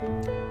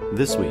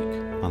This week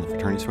on the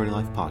Fraternity Sorority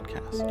Life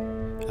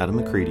podcast, Adam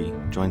McCready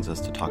joins us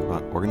to talk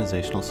about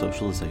organizational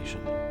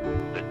socialization.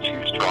 The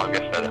two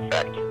strongest that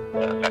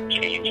affect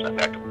change and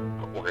affect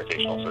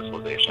organizational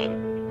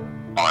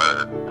socialization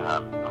are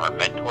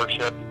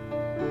mentorship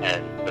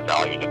and the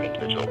valuing of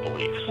individual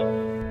beliefs.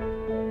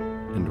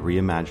 And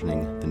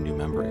reimagining the new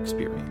member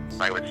experience.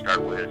 I would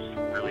start with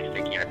really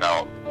thinking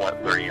about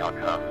what learning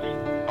outcomes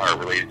are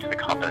related to the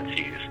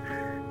competencies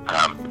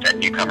that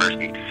newcomers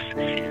need to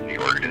see in the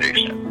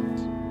organization.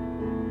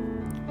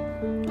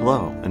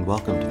 Hello, and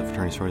welcome to the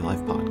Fraternity Sorority Life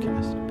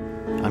podcast.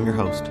 I'm your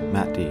host,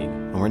 Matt Deeg,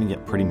 and we're going to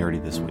get pretty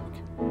nerdy this week.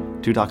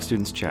 Two doc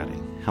students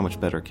chatting. How much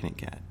better can it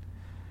get?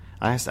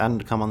 I asked Adam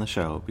to come on the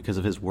show because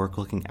of his work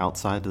looking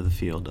outside of the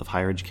field of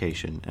higher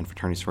education and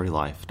fraternity sorority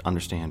life to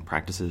understand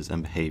practices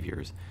and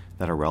behaviors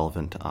that are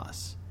relevant to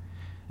us.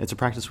 It's a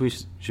practice we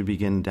should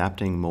begin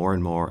adapting more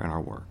and more in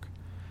our work.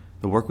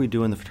 The work we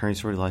do in the fraternity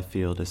sorority life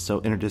field is so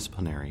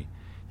interdisciplinary,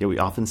 yet we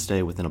often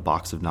stay within a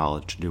box of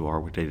knowledge to do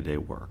our day-to-day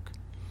work.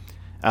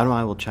 Adam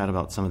and I will chat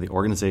about some of the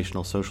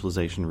organizational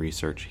socialization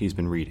research he's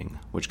been reading,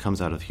 which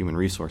comes out of human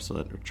resource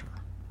literature.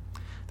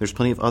 There's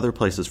plenty of other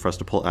places for us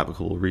to pull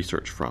applicable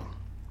research from.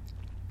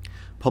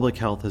 Public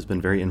health has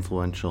been very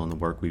influential in the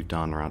work we've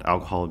done around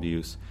alcohol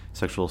abuse,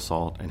 sexual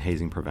assault, and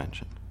hazing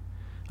prevention.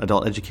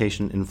 Adult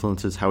education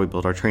influences how we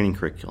build our training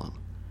curriculum.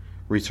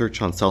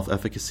 Research on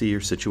self-efficacy or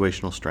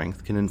situational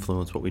strength can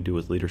influence what we do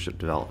with leadership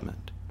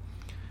development.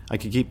 I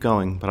could keep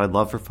going, but I'd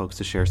love for folks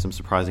to share some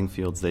surprising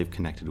fields they've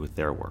connected with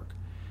their work.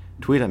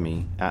 Tweet at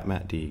me,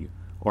 @MattDeeg,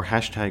 or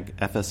hashtag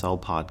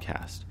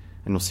FSLPodcast,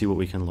 and we'll see what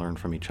we can learn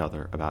from each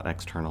other about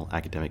external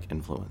academic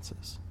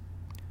influences.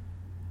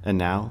 And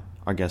now,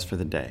 our guest for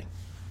the day.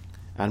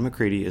 Adam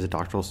McCready is a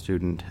doctoral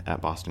student at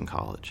Boston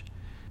College.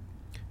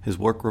 His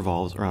work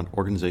revolves around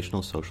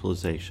organizational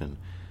socialization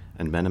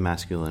and men and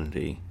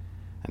masculinity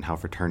and how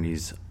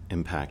fraternities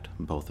impact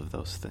both of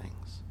those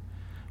things.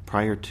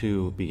 Prior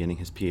to beginning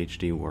his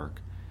PhD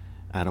work,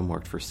 Adam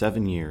worked for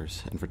 7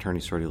 years in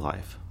fraternity sorority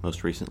life,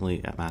 most recently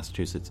at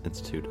Massachusetts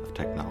Institute of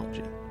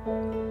Technology.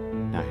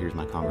 Now here's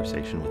my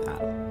conversation with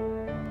Adam.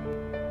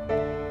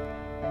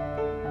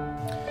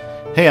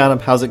 Hey Adam,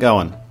 how's it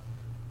going?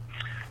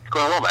 It's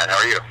going well, Matt. How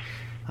are you?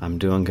 I'm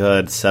doing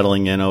good,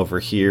 settling in over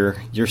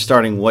here. You're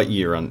starting what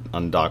year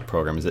on doc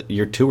program? Is it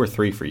year 2 or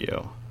 3 for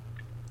you?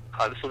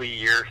 This will be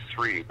year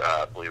 3,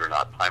 believe it or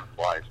not. Time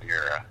flies when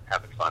you're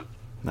having fun.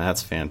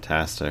 That's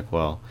fantastic.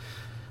 Well,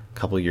 a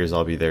couple of years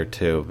I'll be there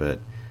too, but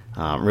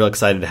I'm real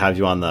excited to have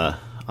you on the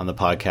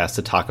podcast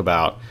to talk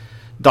about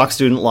doc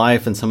student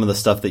life and some of the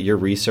stuff that you're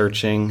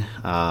researching.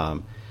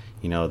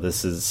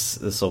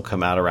 This will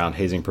come out around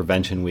Hazing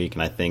Prevention Week,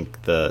 and I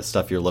think the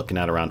stuff you're looking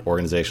at around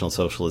organizational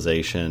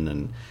socialization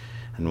and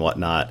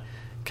whatnot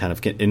kind of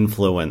can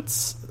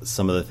influence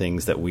some of the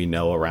things that we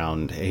know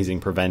around hazing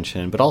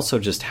prevention, but also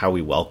just how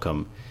we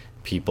welcome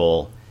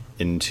people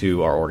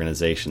into our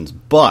organizations.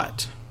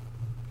 But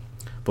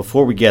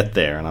before we get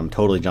there, and I'm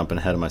totally jumping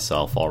ahead of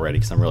myself already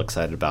because I'm real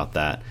excited about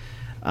that,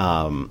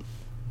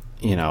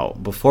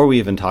 before we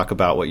even talk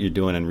about what you're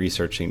doing and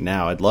researching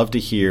now, I'd love to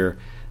hear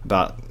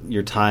about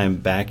your time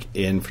back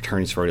in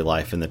fraternity sorority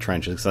life in the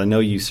trenches, because I know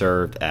you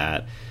served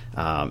at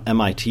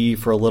MIT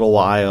for a little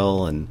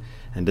while and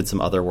did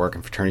some other work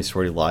in fraternity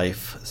sorority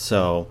life.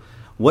 So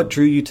what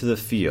drew you to the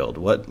field?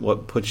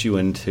 What put you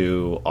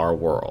into our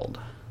world?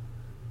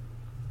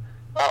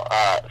 Well,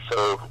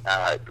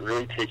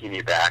 really taking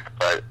me back,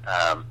 but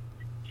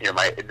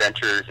my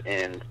adventures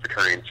in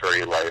fraternity and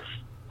sorority life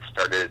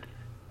started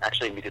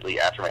actually immediately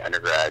after my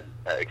undergrad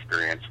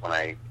experience, when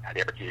I had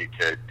the opportunity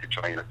to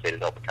join the state of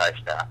Delta Chi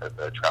staff as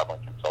a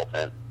traveling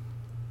consultant.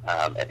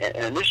 And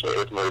initially, it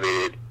was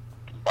motivated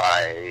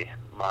by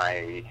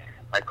my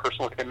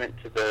personal commitment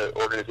to the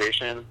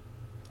organization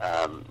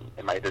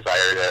and my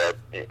desire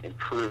to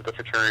improve the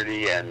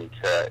fraternity and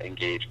to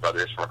engage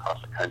brothers from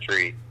across the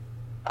country.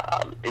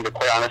 And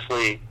quite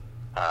honestly,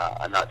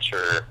 I'm not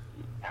sure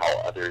how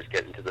others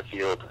get into the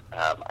field.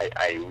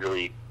 I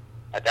really,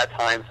 at that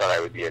time, thought I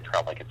would be a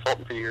traveling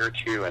consultant for a year or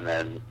two and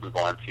then move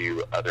on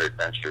to other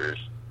adventures.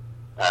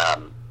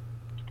 But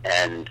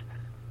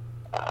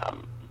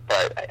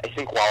I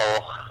think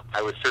while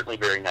I was certainly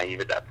very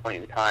naive at that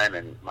point in time,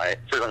 and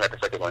certainly my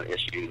perspective on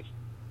issues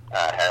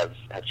have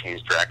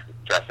changed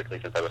drastically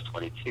since I was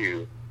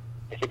 22,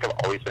 I think I've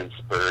always been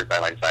spurred by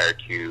my desire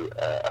to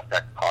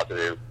affect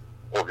positive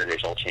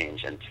organizational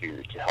change and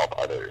to help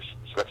others.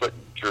 So that's what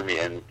drew me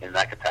in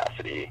that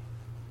capacity.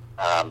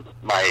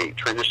 My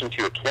transition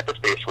to a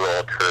campus-based role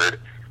occurred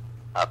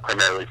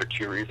primarily for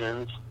 2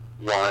 reasons.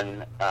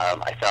 One,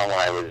 I found when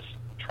I was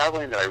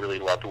traveling that I really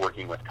loved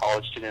working with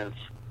college students,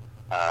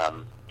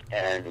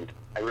 and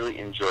I really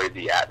enjoyed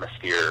the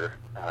atmosphere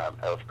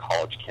of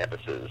college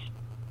campuses.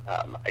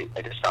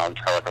 I just found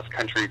travel across the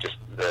country, just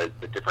the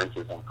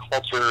differences in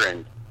culture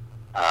and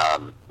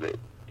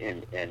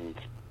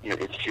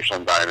institutional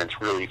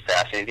environments really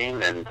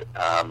fascinating, and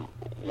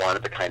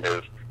wanted to kind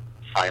of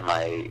find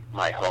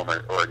my home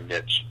or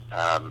niche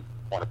on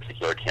a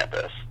particular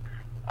campus.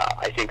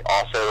 I think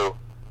also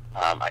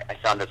I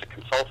found as a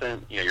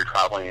consultant, you're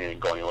traveling and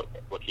going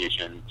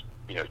locations,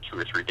 2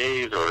 or 3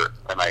 days, or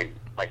by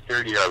my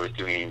third year, I was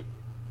doing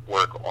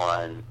work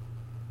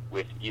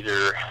with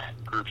either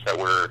groups that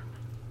were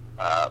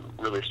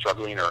really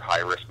struggling or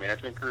high-risk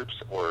management groups,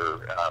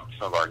 or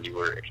some of our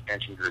newer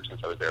expansion groups,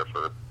 since I was there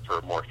for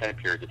more extended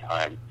periods of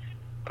time.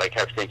 But I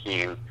kept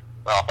thinking,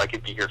 well, if I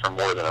could be here for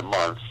more than a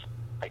month,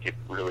 I could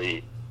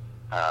really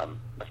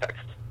affect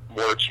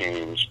more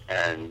change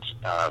and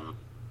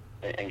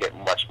get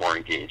much more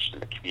engaged in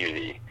the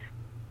community.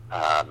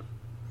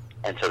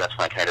 And so that's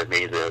when I kind of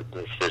made the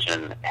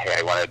decision, hey,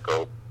 I want to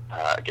go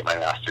get my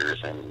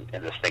master's in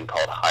this thing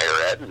called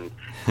higher ed, and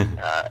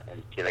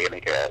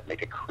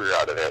make a career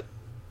out of it.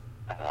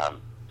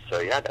 So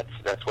yeah,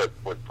 that's what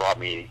brought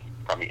me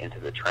into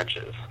the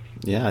trenches.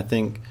 Yeah, I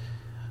think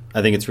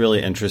it's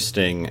really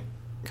interesting,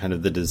 kind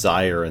of the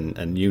desire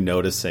and you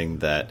noticing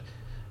that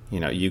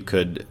you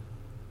could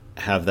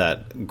have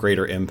that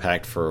greater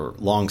impact for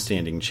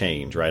long-standing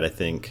change, right? I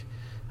think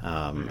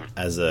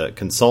as a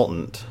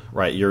consultant,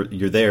 right, you're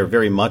there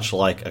very much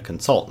like a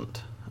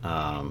consultant.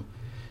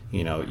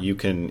 You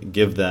can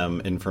give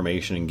them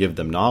information and give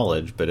them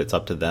knowledge, but it's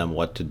up to them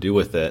what to do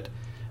with it,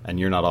 and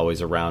you're not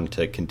always around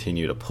to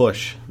continue to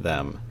push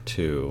them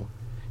to,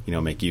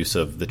 make use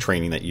of the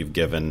training that you've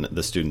given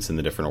the students in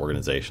the different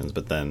organizations.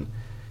 But then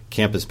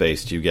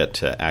campus-based, you get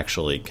to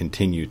actually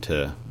continue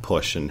to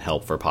push and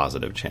help for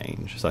positive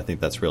change. So I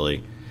think that's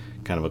really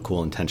kind of a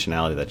cool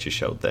intentionality that you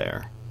showed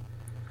there.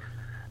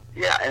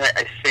 Yeah, and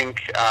I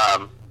think,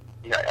 I'd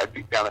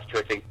be honest too,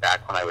 I think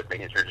back when I was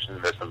making transitions,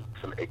 there's some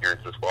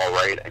ignorance as well,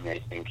 right? I mean,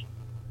 I think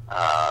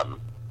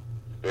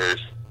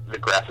there's the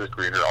grass is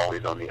greener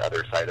always on the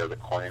other side of the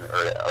coin,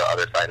 or the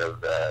other side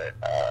of the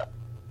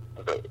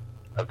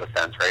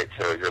fence, right?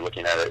 So you're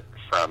looking at it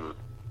from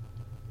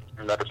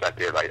that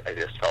perspective. I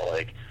just felt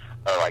like,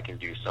 I can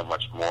do so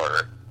much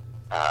more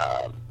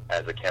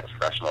as a campus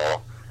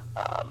professional,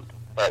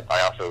 but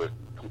I also was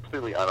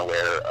completely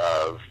unaware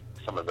of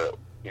some of the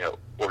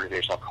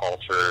organizational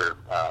culture,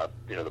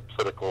 the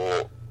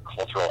political,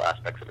 cultural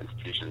aspects of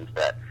institutions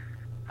that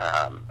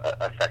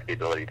affect the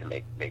ability to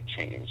make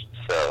change.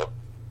 So,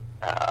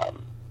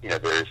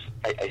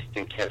 I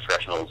think campus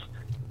professionals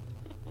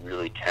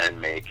really can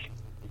make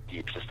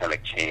deep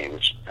systemic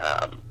change,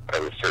 but I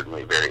was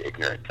certainly very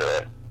ignorant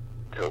to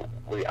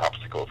the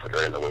obstacles that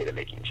are in the way to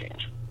making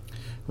change.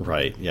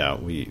 Right, yeah,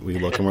 we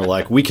look and we're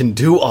like, we can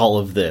do all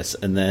of this,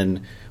 and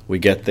then we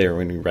get there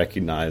when we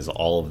recognize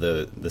all of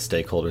the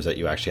stakeholders that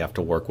you actually have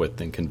to work with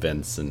and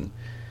convince, and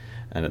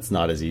it's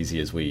not as easy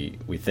as we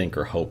think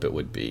or hope it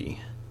would be.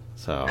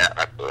 So, yeah,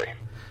 absolutely.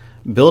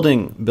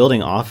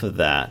 Building off of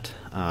that,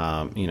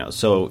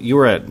 so you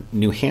were at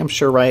New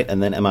Hampshire, right,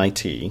 and then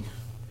MIT.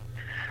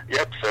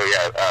 Yep. So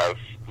yeah,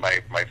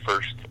 my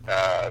first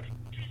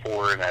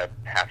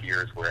 4.5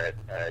 years were at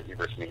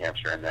University of New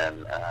Hampshire, and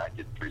then I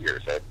did 3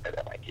 years at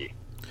MIT.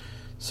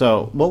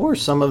 So, what were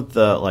some of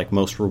the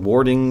most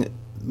rewarding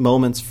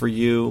moments for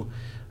you,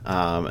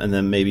 and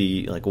then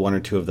maybe one or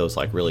two of those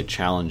really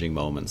challenging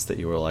moments that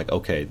you were like,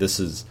 okay, this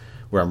is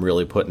where I'm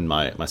really putting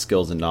my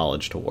skills and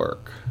knowledge to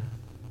work?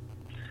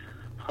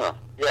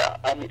 Yeah,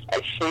 I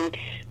think,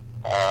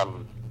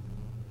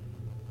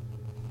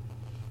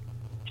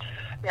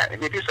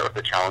 maybe start with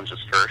the challenges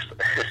first.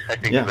 I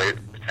think they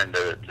tend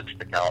to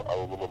stick out a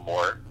little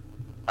more.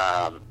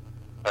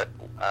 But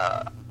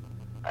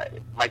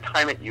my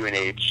time at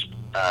UNH,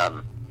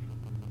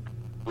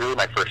 really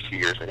my first 2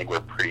 years, I think,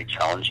 were pretty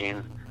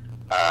challenging.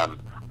 When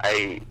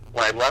I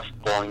left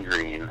Bowling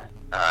Green,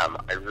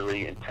 I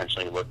really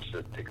intentionally looked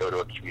to go to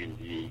a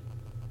community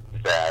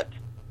that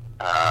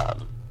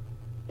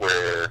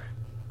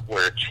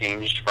where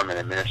change from an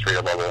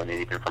administrative level and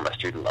even from a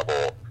student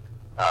level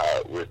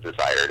was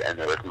desired, and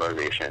there was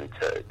motivation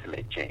to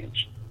make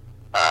change.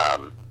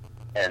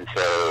 And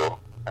so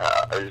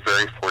I was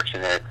very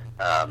fortunate.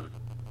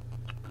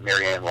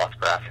 Marianne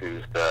Lossgraff,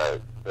 who's the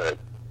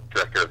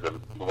director of the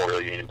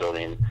Memorial Union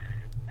Building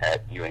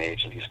at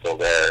UNH, and who's still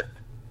there,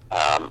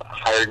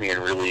 hired me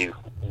and really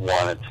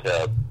wanted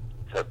to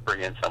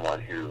bring in someone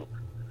who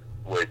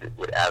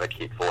would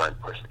advocate for and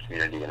push the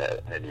community in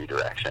a new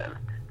direction.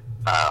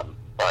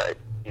 But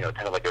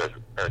kind of like I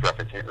was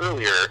referencing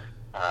earlier,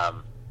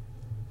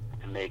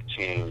 to make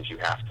change, you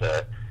have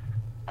to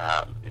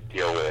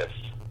deal with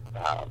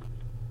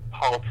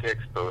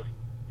politics, both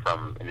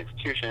from an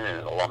institution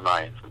and an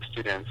alumni and from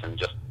students, and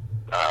just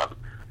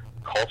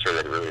culture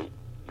that really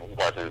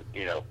wasn't,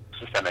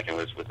 systemic and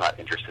was not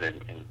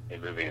interested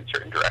in moving in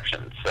certain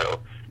directions.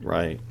 So,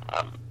 right.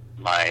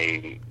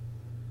 My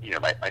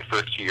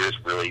first 2 years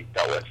really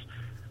dealt with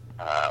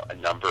a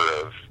number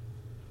of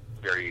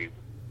very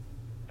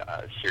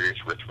serious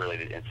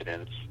risk-related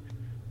incidents.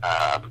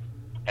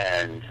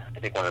 And I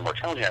think one of the more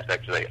challenging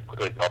aspects is I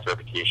quickly developed a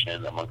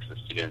reputation amongst the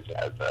students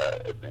as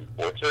an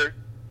enforcer.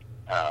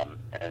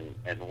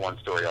 And one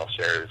story I'll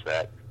share is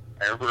that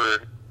I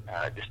remember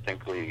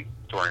distinctly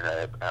during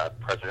a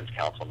President's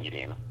Council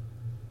meeting,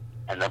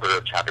 a number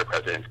of chapter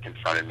presidents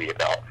confronted me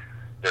about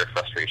their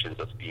frustrations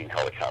of being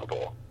held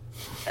accountable.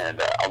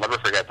 And I'll never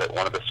forget that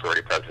one of the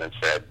sorority presidents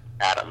said,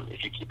 "Adam,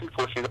 if you keep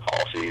enforcing the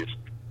policies,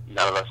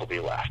 none of us will be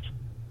left."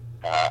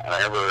 And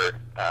I remember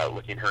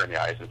looking her in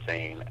the eyes and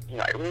saying,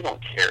 I really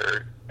don't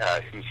care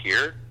who's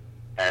here,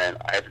 and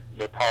I have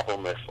no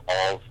problem if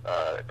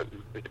if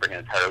they bring in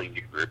entirely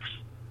new groups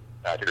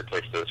to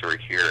replace those who are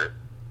here.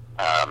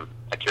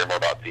 I care more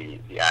about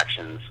the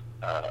actions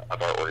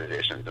of our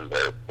organizations and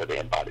where they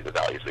embody the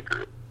values of the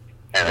group.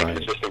 And I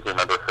can just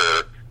remember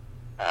her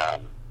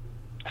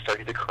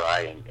starting to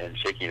cry and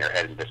shaking her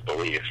head in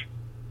disbelief.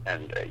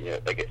 And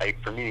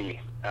for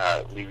me,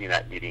 leaving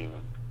that meeting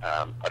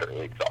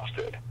utterly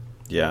exhausted.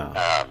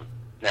 Yeah.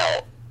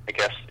 Now, I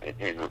guess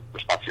in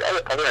response to your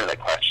other end of the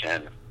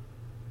question,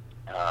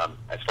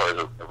 as far as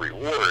a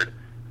reward,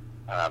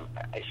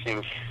 I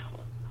think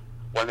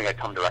one thing I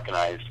come to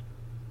recognize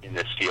in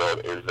this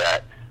field is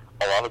that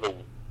a lot of the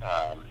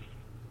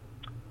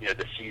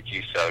seeds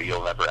you sow,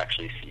 you'll never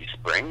actually see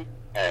spring,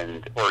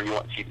 or you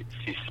won't see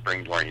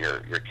spring during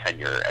your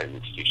tenure at an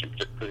institution,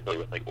 particularly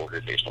with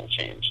organizational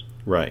change.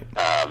 Right.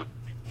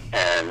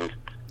 And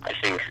I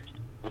think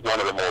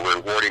one of the more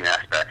rewarding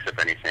aspects, if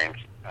anything,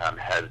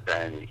 has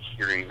been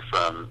hearing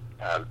from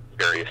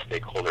various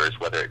stakeholders,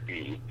 whether it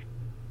be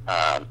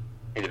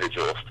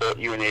individuals still at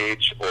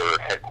UNH or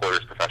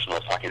headquarters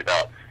professionals, talking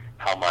about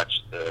how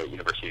much the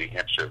University of New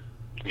Hampshire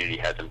community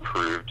has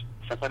improved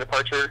since my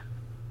departure.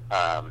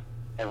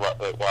 And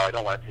while I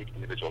don't want to take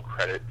individual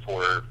credit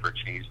for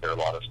change, there are a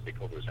lot of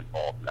stakeholders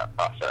involved in that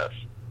process.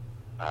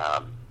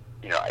 I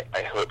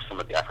hope some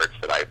of the efforts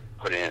that I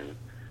put in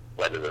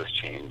led to those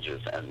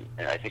changes, and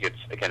I think I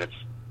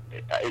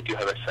do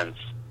have a sense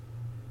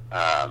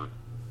of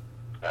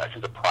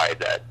pride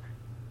that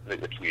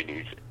the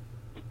community's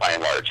by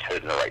and large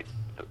headed in the right,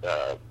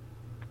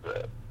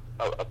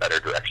 a better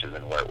direction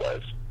than where it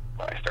was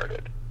when I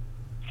started.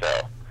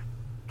 So,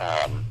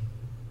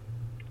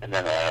 and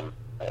then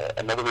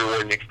another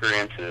rewarding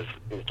experience is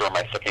during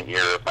my second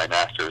year of my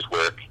master's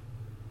work.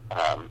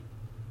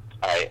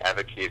 I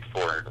advocated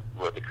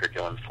wrote the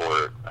curriculum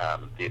for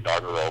the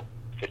inaugural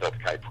Delta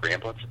Chi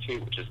Preamble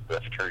Institute, which is the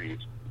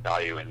fraternity's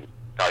values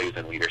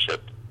and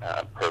leadership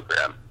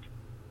program.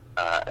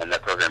 And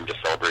that program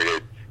just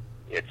celebrated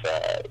its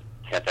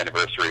 10th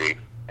anniversary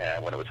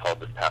when it was held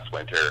this past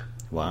winter.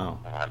 Wow.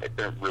 It's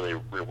been really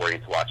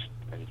rewarding to watch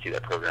and see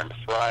that program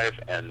thrive,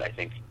 and I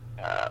think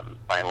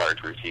by and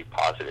large we receive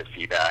positive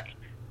feedback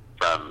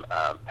from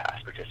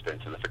past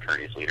participants in the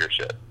fraternity's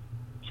leadership.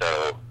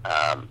 So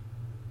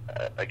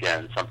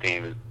again,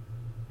 something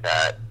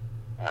that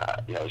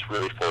I was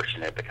really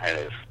fortunate to kind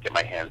of get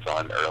my hands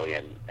on early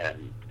and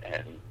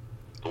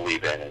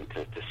believe in, and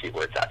to see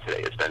where it's at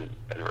today has been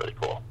really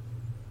cool.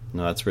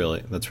 No, that's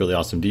really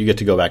awesome. Do you get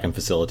to go back and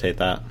facilitate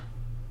that?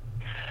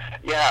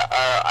 Yeah,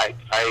 I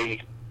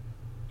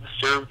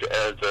served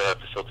as a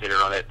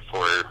facilitator on it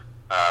for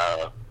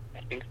I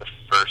think the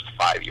first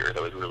 5 years.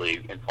 I was really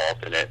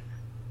involved in it,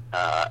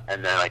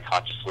 and then I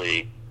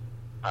consciously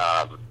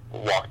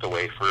walked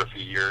away for a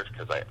few years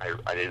because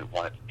I didn't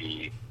want it to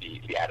be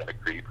the Adam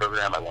McCready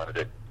program. I wanted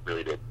it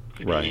really to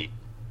be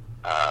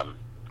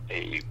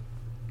a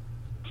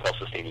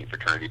self-sustaining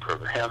fraternity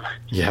program.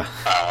 Yeah.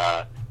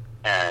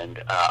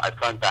 And I've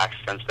gone back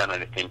since then,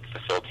 and I think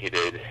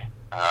facilitated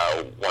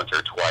once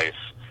or twice.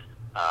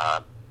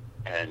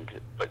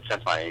 But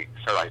since I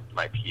started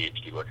my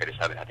PhD work, I just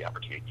haven't had the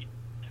opportunity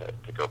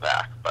to go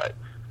back. But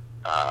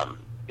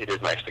it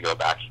is nice to go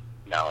back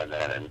now and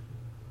then,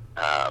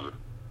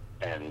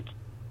 and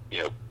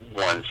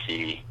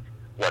see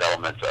what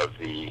elements of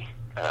the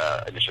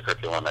initial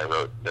curriculum I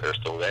wrote that are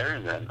still there,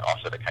 and then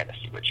also to kind of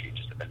see what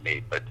changes have been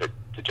made, but to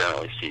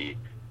generally see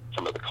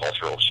some of the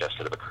cultural shifts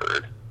that have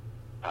occurred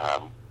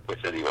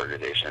within the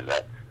organization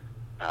that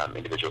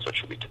individuals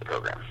attribute to the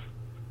program.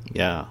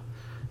 Yeah.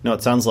 No,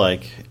 it sounds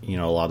like, a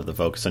lot of the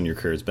focus on your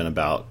career has been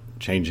about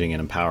changing and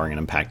empowering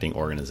and impacting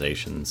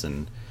organizations.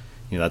 And,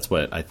 that's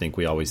what I think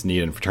we always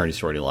need in fraternity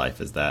sorority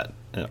life, is that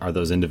are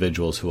those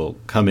individuals who will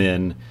come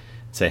in and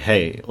say,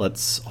 hey,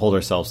 let's hold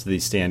ourselves to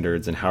these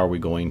standards, and how are we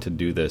going to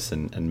do this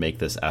and make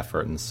this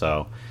effort? And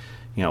so,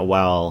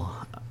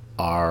 while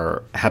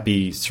our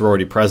happy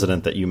sorority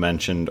president that you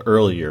mentioned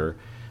earlier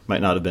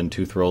might not have been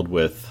too thrilled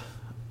with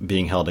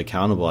being held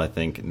accountable, I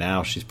think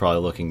now she's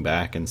probably looking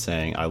back and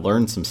saying, I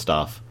learned some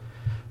stuff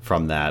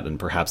from that, and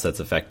perhaps that's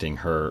affecting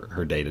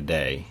her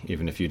day-to-day,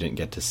 even if you didn't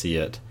get to see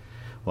it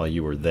while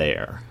you were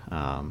there.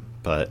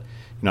 But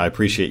I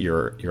appreciate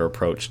your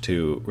approach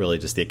to really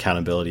just the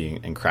accountability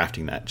and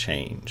crafting that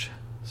change.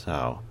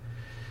 So,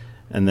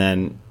 and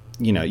then,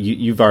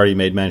 you've already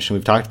made mention,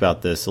 we've talked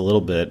about this a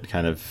little bit,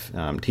 kind of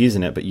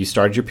teasing it, but you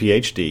started your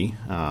PhD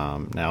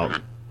now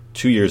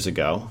 2 years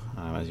ago,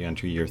 as you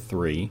enter year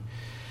 3.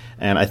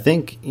 And I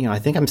think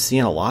I'm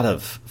seeing a lot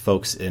of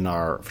folks in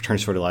our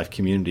fraternity sorority life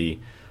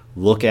community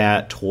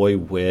toy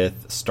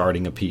with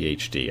starting a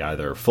PhD,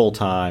 either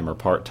full-time or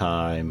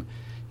part-time,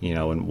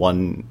 in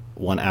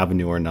one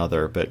avenue or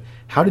another. But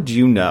how did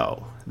you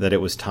know that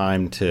it was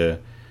time to,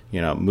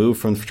 move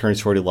from fraternity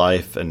sorority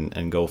life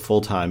and go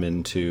full-time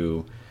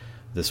into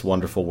this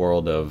wonderful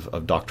world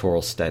of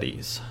doctoral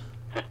studies?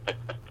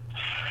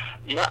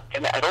 Yeah,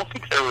 and I don't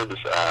think there was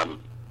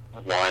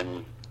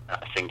one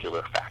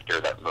singular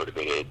factor that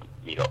motivated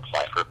me to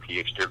apply for a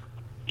PhD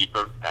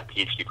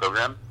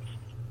program.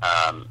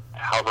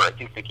 However, I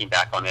think thinking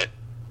back on it,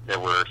 there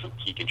were some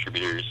key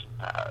contributors.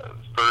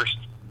 First,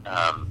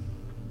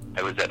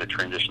 I was at a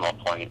transitional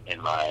point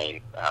in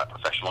my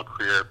professional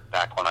career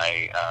back when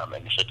I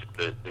initially took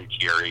the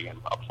GRE and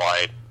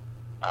applied.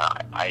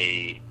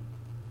 I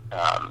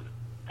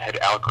had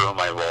outgrown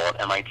my role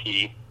at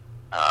MIT,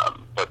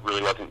 but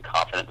really wasn't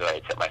confident that I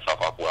had set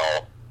myself up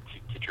well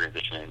to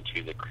transition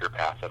into the career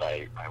path that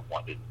I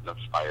wanted and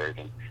aspired.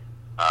 And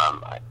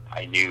I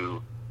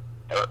knew,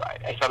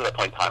 I thought at that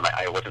point in time,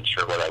 I wasn't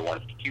sure what I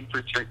wanted to do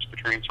for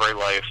fraternity story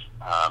life.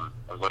 I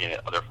was looking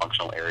at other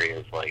functional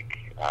areas like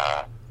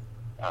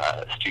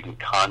student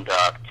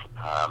conduct,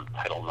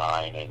 Title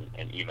IX,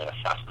 and even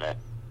assessment.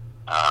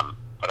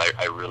 But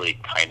I really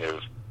kind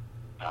of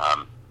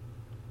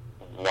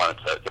wanted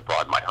to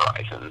broaden my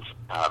horizons.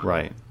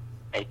 Right.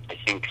 I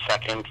think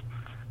second,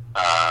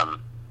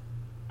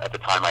 at the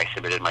time I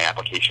submitted my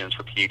applications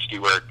for PhD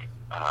work,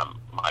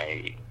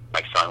 my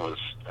son was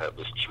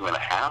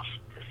 2.5,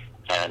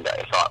 and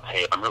I thought,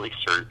 hey, if I'm really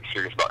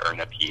serious about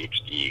earning a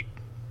PhD,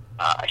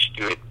 I should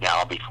do it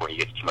now before he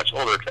gets too much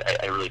older, because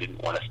I really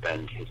didn't want to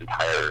spend his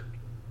entire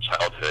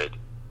childhood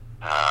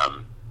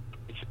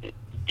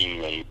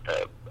being a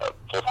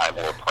full-time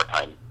or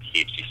part-time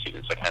PhD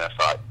student. So I kind of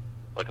thought,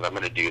 look, if I'm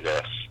going to do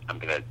this, I'm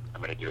going to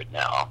do it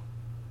now.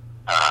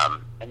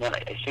 And then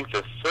I think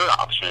the third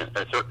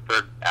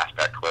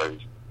aspect was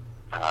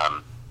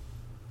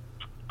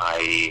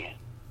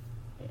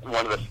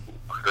one of the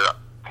career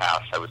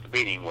paths I was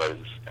debating was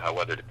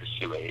whether to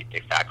pursue a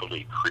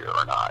faculty career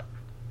or not.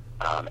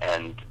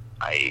 And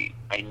I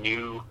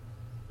knew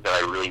that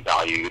I really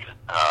valued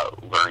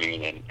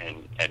learning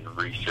and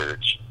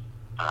research.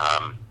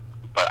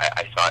 But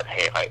I thought,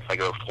 hey, if I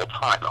go full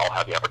time, I'll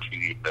have the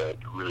opportunity to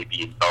really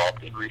be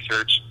involved in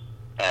research,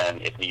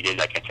 and if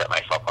needed, I can set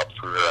myself up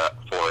for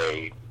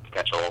a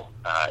potential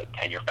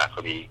tenure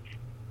faculty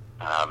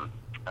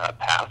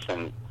path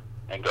and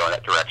go in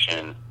that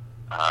direction.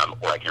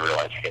 Or I can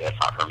realize, hey, that's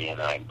not for me, and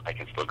then I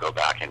can still go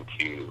back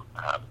into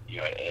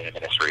an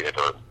administrative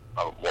or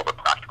more of a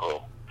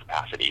practical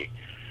capacity.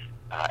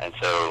 And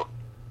so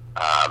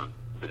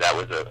that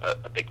was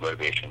a big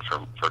motivation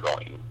for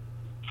going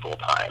full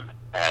time.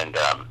 And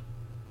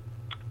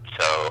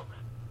so,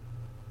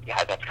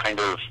 yeah, that's kind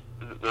of,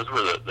 those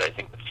were I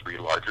think the three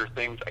larger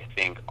things. I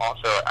think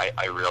also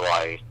I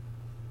realized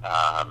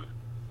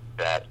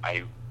that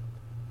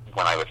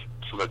when I was,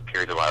 some of the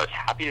periods when I was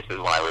happiest is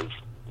when I was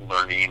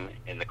learning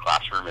in the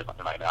classroom in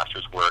my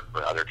master's work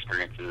or other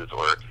experiences,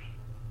 or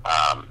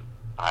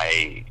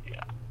I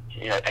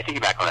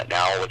think back on it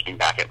now, looking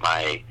back at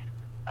my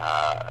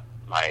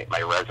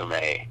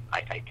resume,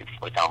 I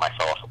consistently found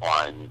myself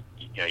on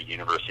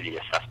university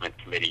assessment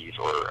committees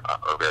or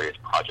various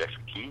projects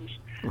or teams.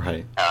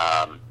 Right.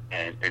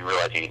 And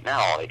realizing it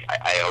now, like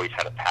I always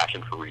had a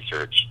passion for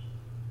research,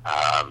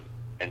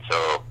 and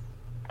so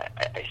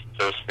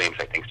those things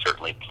I think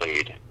certainly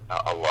played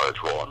a large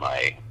role in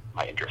my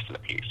interest in the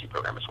PhD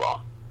program as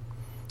well.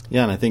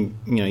 Yeah, and I think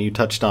you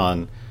touched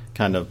on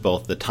kind of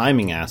both the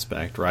timing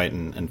aspect, right,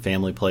 and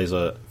family plays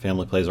a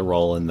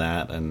role in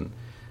that, and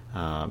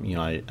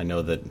I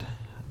know that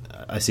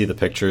I see the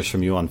pictures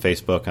from you on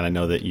Facebook, and I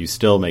know that you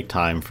still make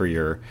time for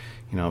your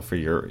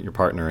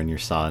partner and your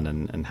son,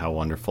 and how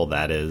wonderful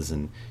that is.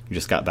 And you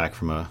just got back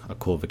from a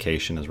cool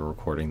vacation as we're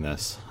recording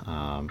this,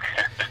 right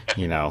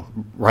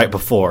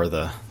before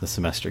the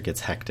semester gets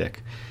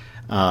hectic.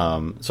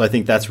 So I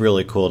think that's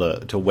really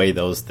cool to weigh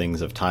those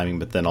things of timing,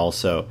 but then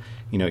also,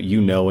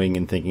 knowing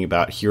and thinking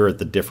about here are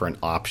the different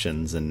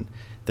options and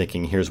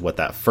thinking here's what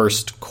that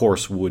first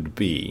course would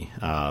be,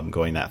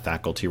 going that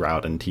faculty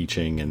route and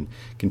teaching and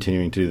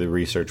continuing to do the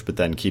research, but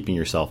then keeping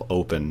yourself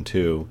open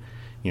to,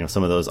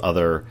 some of those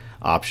other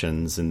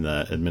options in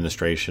the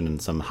administration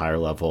and some higher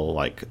level,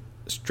 like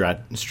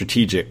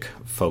strategic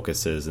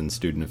focuses in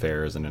student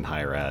affairs and in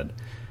higher ed.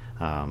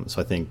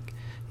 So I think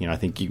you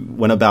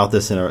went about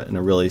this in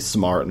a really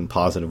smart and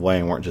positive way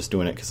and weren't just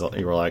doing it because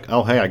you were like,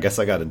 oh, hey, I guess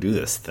I got to do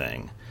this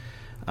thing.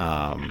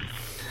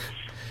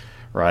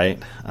 Right?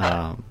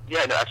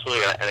 Yeah, no,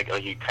 absolutely. And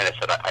like you kind of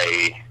said,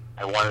 I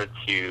wanted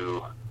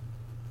to,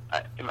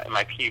 in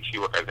my PhD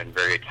work, I've been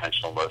very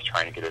intentional about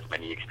trying to get as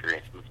many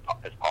experiences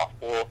as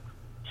possible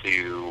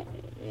to,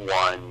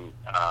 one,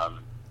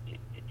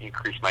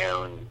 increase my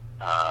own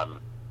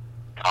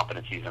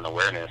competencies and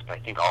awareness, but I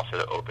think also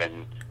to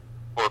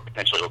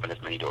potentially open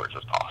as many doors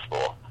as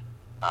possible.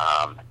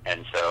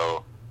 And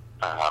so,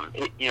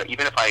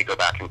 even if I go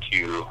back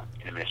into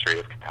an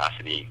administrative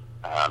capacity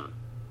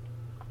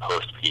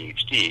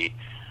post-PhD,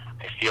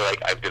 I feel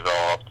like I've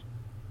developed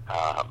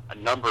a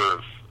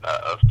number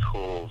of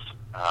tools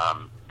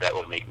that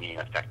will make me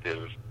an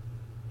effective,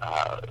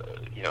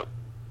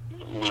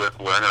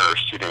 learner or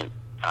student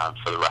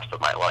for the rest of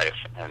my life,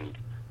 and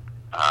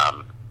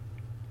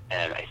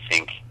I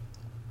think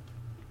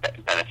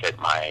that benefit fit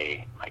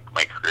my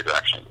career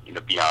direction.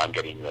 Beyond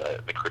getting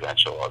the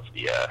credential of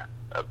the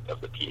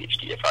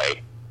PhD. If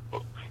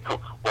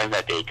when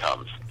that day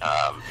comes,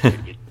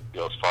 it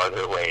feels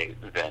farther away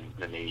than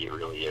maybe it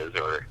really is,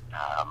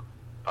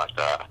 but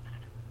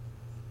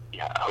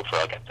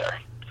hopefully I'll get there.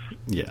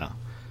 Yeah,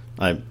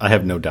 I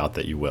have no doubt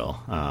that you will.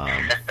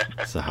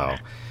 So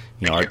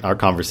our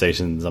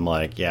conversations, I'm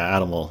like, yeah,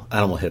 Adam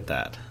will hit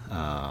that.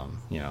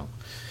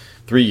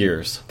 3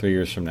 years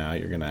from now,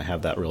 you're gonna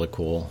have that really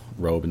cool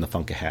robe and the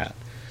Funka hat.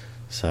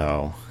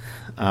 So,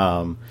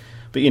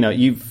 but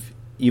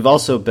you've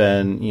also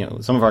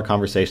been, some of our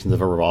conversations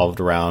have revolved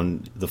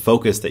around the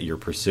focus that you're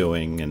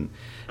pursuing, and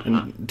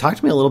talk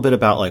to me a little bit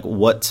about like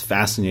what's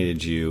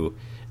fascinated you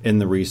in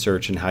the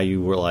research and how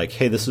you were like,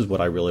 hey, this is what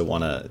I really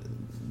want to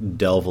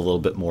delve a little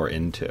bit more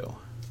into.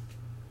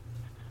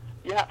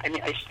 Yeah, I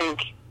mean, I think,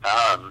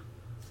 to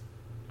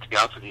be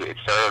honest with you, it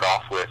started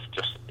off with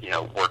just,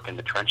 work in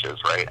the trenches,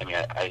 right? I mean,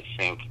 I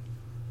think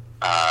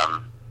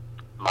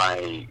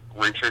my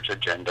research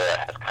agenda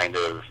has kind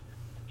of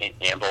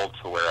ambled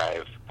to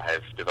where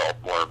I've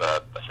developed more of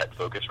a set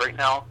focus right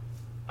now.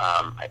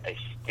 I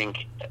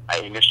think I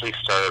initially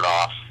started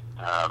off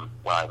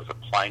when I was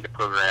applying to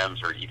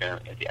programs, or even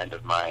at the end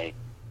of my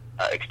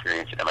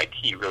experience at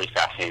MIT, really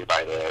fascinated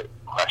by the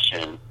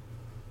question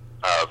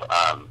of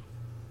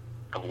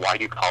why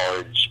do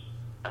college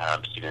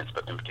students,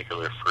 but in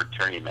particular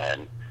fraternity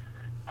men,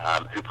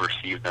 who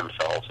perceive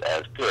themselves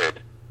as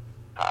good,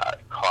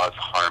 cause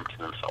harm to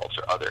themselves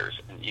or others.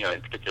 And,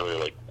 in particular,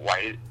 like,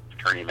 why do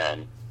fraternity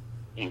men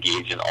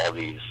engage in all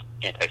these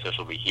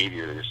antisocial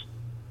behaviors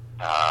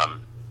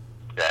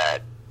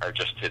that are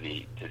just to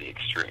the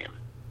extreme?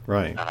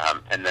 Right.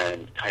 And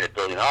then kind of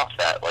building off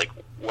that, like,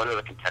 what are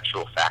the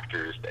contextual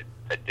factors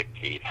that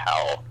dictate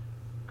how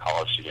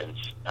college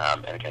students,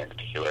 and again, in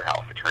particular,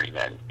 how fraternity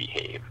men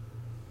behave?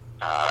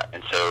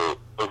 And so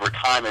over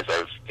time, as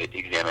I've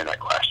examined that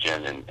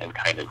question and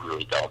kind of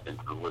really delved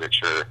into the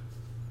literature,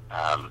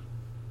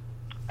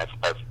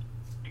 I've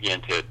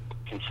began to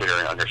consider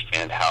and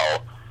understand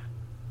how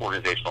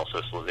organizational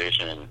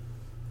socialization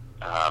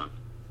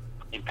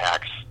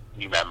impacts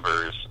new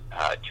members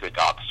to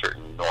adopt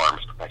certain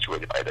norms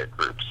perpetuated by their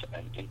groups.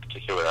 And in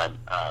particular,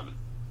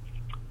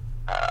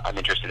 I'm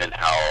interested in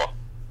how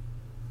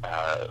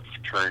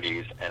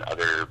fraternities and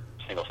other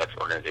single-sex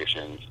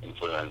organizations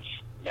influence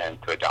men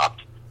to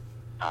adopt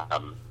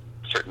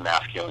certain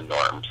masculine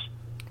norms,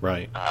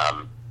 right?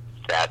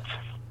 That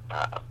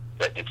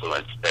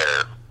influence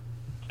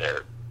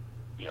their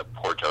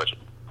poor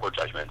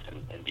judgments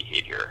and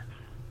behavior.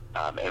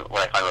 And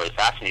what I find really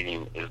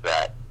fascinating is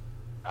that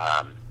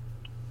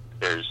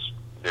there's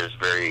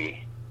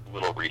very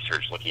little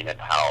research looking at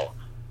how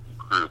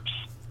groups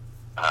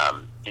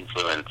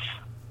influence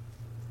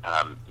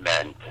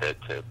men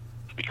to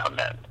become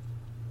men.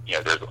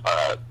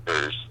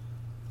 There's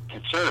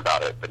concern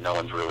about it, but no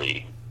one's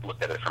really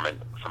looked at it from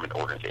an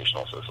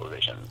organizational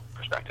socialization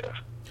perspective.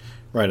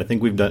 Right. I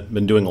think we've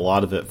been doing a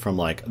lot of it from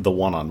like the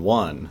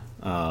one-on-one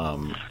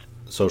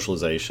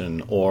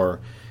socialization, or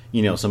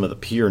some of the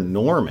peer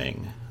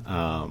norming,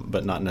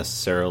 but not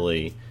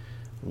necessarily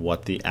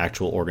what the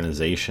actual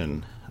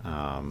organization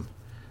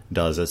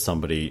does as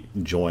somebody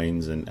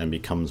joins and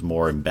becomes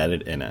more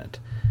embedded in it.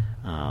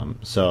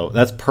 So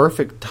that's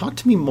perfect. Talk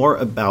to me more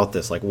about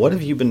this. Like, what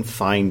have you been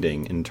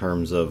finding in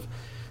terms of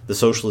the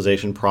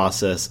socialization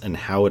process and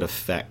how it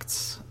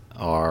affects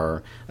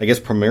our, I guess,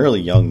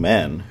 primarily young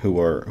men who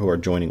are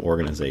joining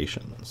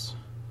organizations?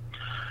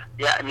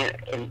 Yeah, I mean,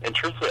 in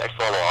truthfully, I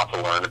still have a lot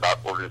to learn about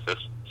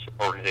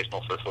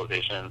organizational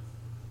socialization.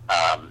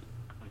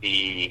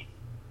 The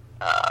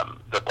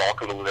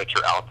bulk of the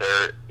literature out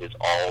there is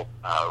all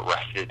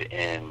rested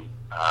in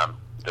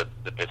the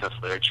business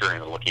literature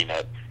and looking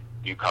at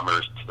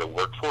newcomers to the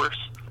workforce,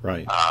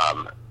 right?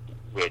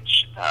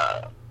 Which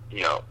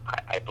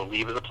I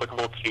believe is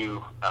applicable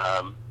to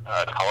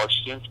college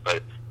students,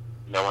 but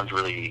no one's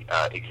really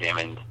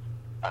examined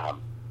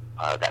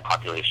that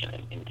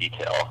population in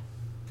detail.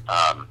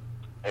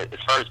 As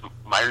far as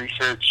my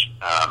research,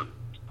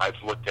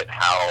 I've looked at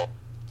how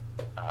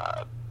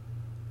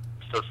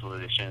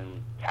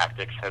socialization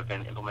tactics have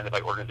been implemented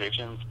by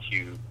organizations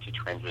to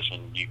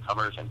transition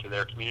newcomers into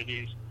their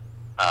communities.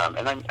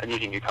 And I'm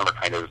using newcomer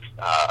kind of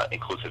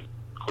inclusively.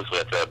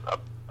 That's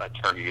a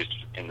term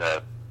used in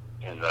the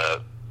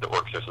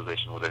org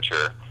socialization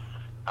literature.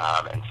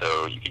 And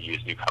so you could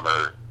use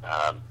newcomer,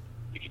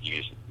 you could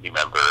use new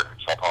member,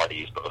 so I'll probably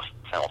use both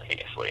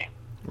simultaneously.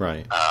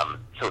 Right.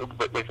 So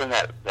within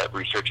that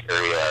research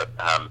area,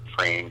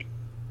 framed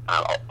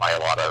by a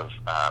lot of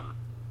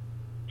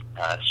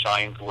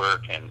Shine's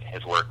work and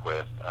his work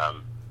with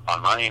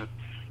online,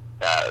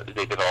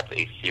 they developed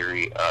a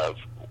theory of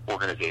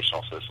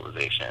organizational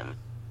socialization,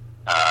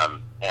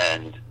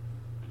 and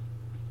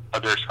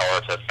other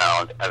scholars have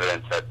found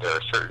evidence that there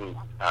are certain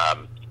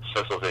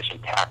socialization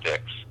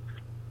tactics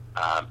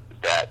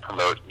that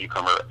promote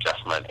newcomer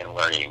adjustment and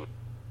learning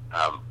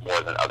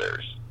more than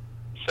others.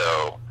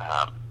 So,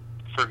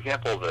 for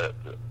example,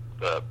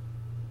 the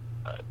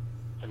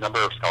a number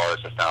of scholars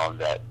have found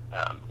that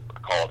are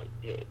called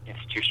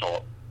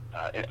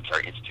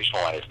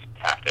institutionalized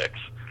tactics.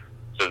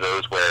 So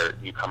those where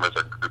newcomers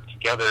are grouped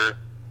together,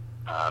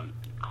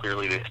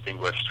 clearly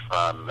distinguished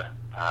from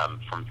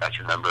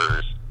veteran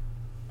members.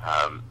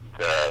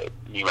 The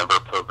new member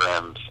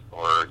programs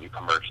or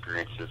newcomer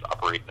experiences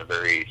operate in a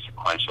very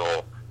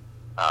sequential,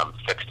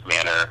 fixed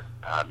manner.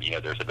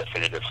 There's a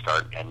definitive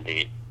start and end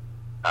date.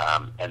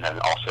 And then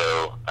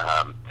also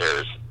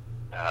there's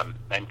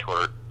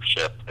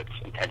mentorship that's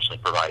intentionally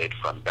provided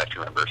from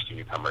veteran members to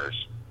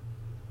newcomers.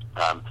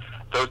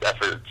 Those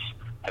efforts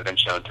have been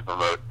shown to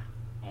promote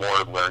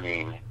more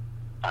learning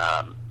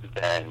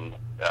than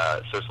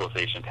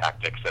socialization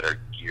tactics that are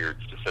geared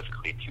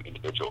specifically to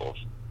individuals.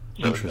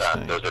 So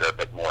those that are a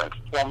bit more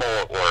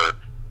informal or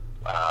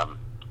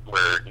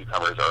where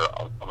newcomers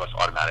are almost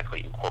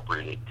automatically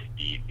incorporated to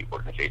be the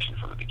organization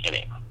from the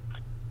beginning.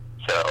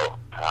 So,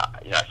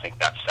 I think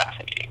that's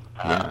fascinating.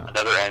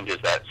 Another end is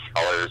that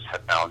scholars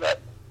have found that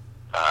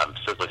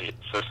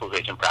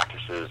socialization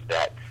practices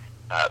that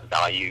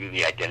value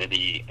the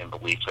identity and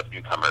beliefs of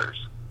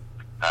newcomers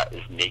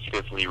is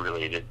negatively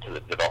related to the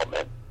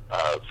development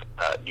of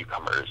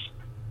newcomers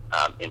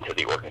into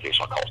the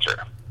organizational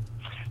culture.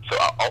 So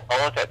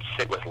I'll let that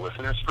sit with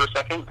listeners for a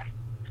second,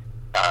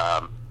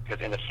 because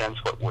in a sense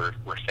what we're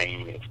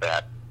saying is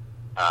that,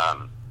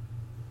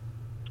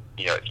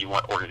 if you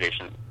want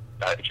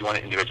if you want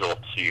an individual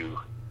to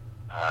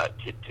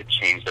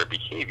change their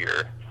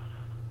behavior,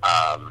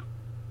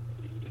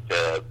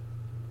 the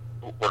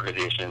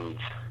organizations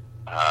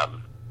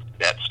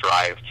that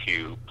strive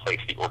to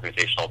place the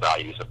organizational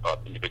values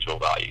above individual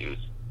values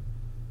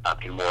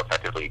can more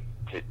effectively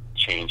to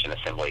change and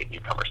assimilate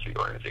newcomers to the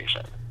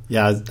organization.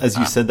 Yeah, as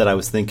you said that, I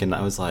was thinking,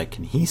 I was like,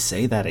 can he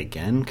say that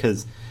again?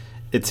 Because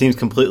it seems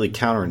completely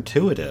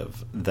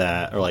counterintuitive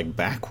that, or like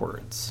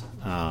backwards,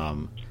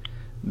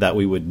 that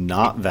we would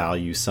not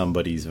value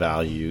somebody's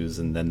values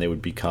and then they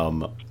would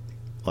become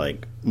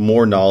like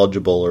more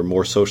knowledgeable or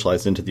more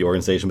socialized into the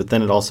organization. But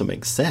then it also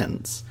makes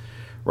sense,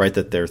 right,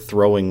 that they're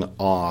throwing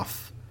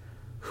off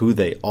who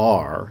they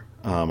are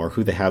or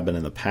who they have been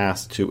in the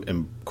past to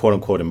quote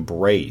unquote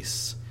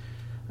embrace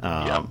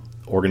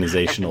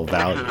organizational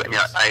values.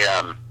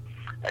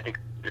 I think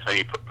just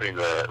maybe putting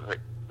the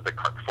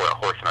cart before the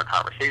horse in our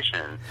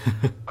conversation,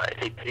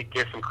 I think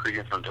give some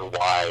credence into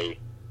why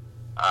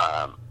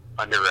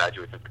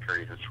undergraduates in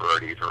fraternities and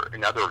sororities, or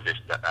in other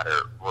organizations that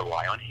matter,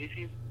 rely on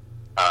hazing.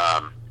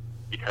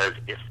 Because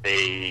if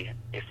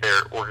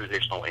their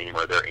organizational aim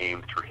or their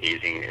aim through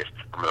hazing is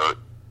to promote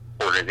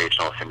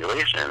organizational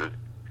assimilation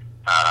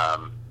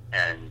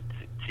and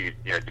to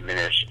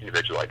diminish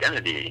individual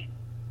identity,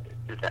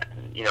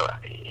 then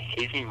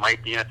hazing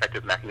might be an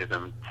effective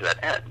mechanism to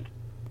that end.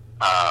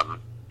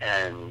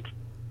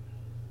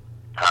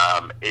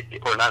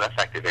 Or not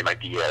effective. It might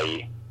be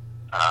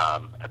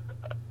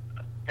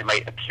it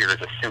might appear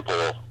as a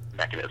simple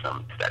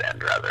mechanism to that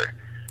end, rather.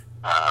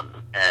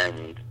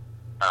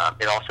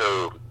 It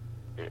also,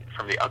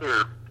 from the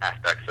other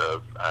aspects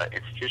of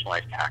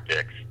institutionalized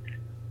tactics,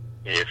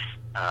 it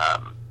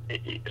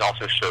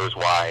also shows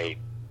why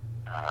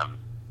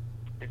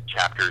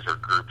chapters or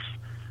groups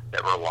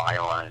that rely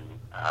on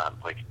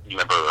like new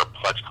member or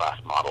pledge class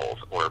models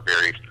or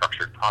very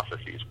structured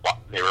processes,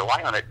 they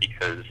rely on it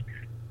because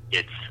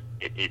it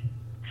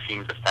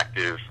seems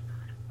effective,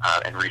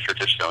 and research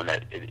has shown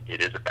that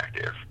it is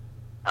effective.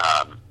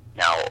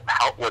 Now,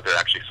 what they're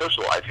actually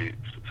socializing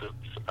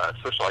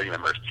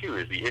members to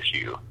is the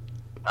issue.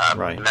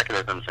 Right. The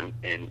mechanisms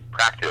in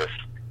practice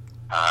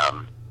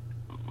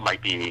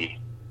might be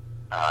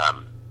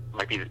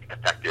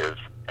effective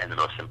and the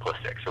most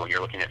simplistic. So when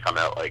you're looking at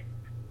something like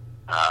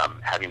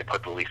having to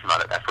put the least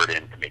amount of effort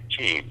in to make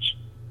change,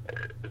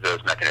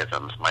 those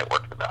mechanisms might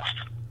work the best.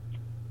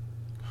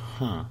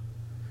 Huh.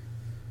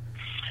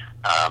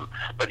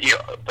 But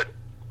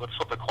let's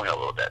flip the coin a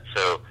little bit.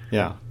 So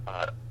yeah.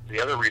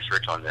 The other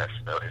research on this,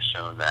 though, has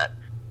shown that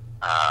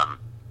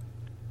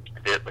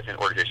within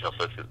organizational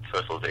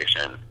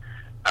socialization,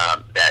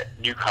 that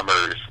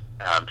newcomers'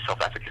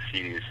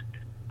 self-efficacies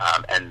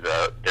and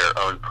their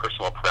own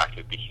personal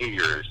proactive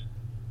behaviors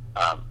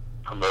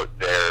promote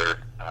their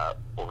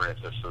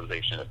organizational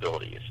socialization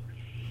abilities.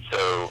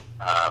 So,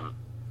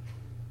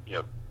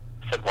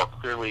 said more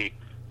clearly,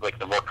 like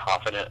the more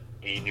confident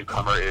a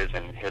newcomer is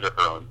in his or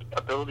her own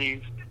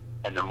abilities,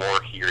 and the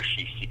more he or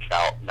she seeks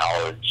out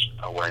knowledge,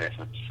 awareness,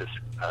 and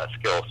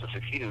skills to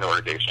succeed in the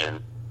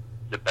organization,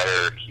 the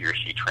better he or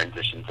she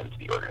transitions into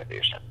the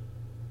organization.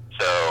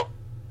 So,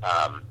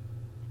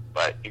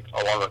 but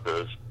along with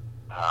those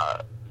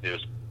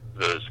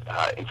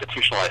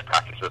institutionalized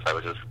practices I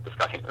was just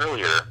discussing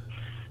earlier,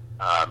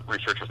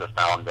 researchers have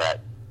found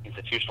that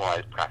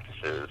institutionalized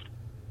practices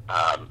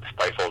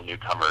stifle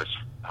newcomers'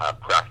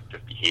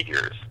 proactive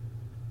behaviors.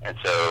 And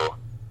so,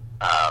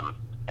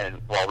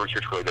 and while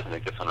research really doesn't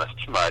exist on this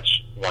too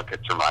much, one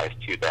could surmise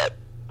too that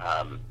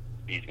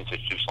these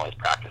institutionalized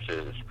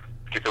practices,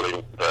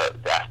 particularly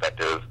the aspect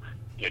of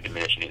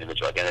diminishing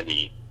individual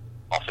identity,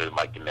 also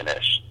might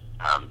diminish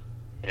an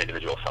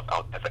individual's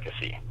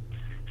self-efficacy.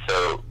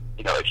 So,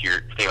 if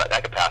you're thinking about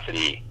that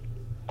capacity,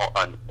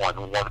 on one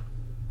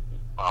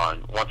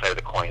side of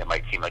the coin, it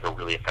might seem like a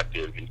really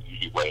effective and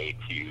easy way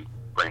to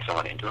bring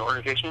someone into an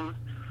organization,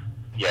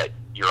 yet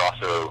you're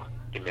also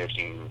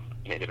diminishing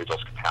an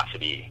individual's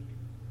capacity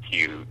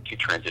to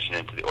transition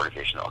into the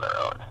organization on their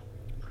own.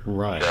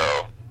 Right.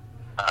 So,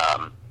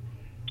 and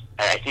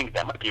I think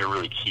that might be a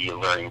really key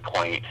learning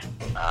point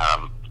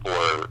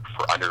for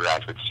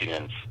undergraduate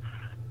students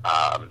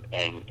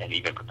and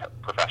even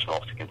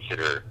professionals to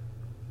consider.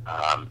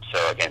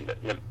 So again,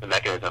 the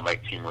mechanism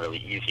might seem really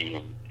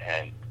easy,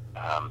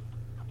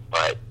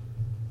 but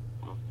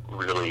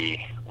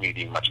really we need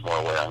to be much more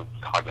aware and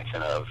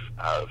cognizant of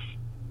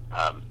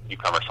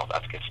newcomer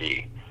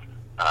self-efficacy.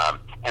 And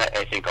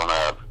I think on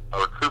a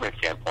recruitment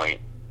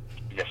standpoint,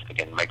 this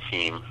again might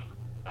seem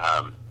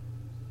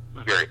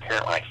very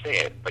apparent when I say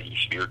it, but you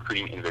should be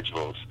recruiting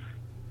individuals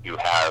who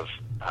have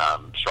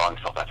strong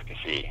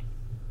self-efficacy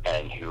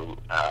and who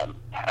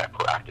have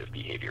proactive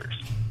behaviors,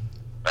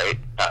 right?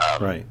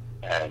 Right.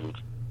 And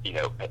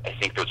I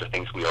think those are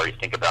things we already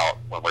think about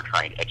when we're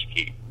trying to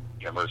educate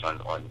members on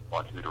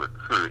who to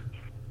recruit.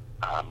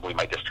 We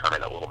might just term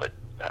it a little bit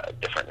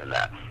different than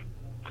that.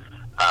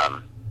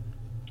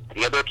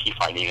 The other key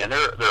finding, and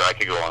there I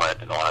could go on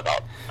and on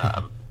about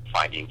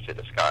findings to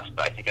discuss,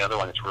 but I think another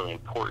one that's really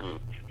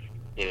important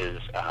is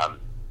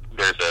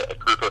there's a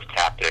group of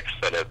tactics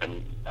that have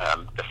been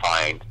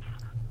defined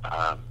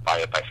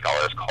by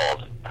scholars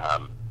called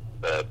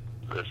the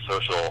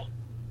social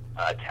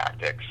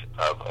tactics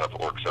of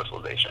org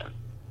socialization.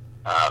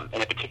 And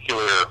in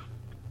particular,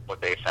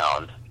 what they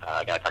found,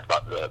 again, I talked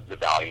about the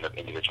value of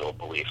individual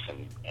beliefs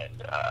and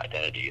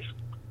identities.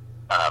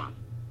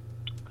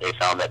 They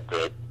found that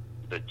the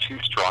two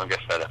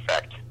strongest that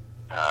affect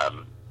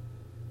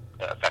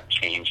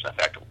change and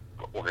affect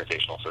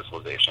organizational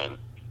socialization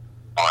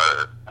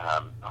are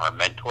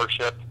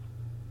mentorship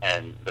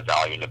and the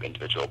value of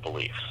individual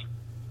beliefs.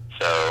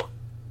 So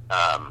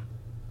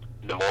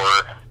the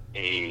more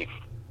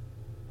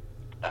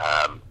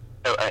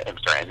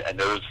and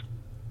those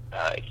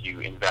if you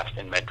invest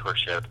in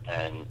mentorship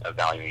and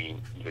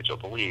evaluating individual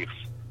beliefs,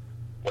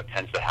 what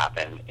tends to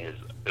happen is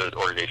those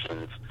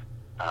organizations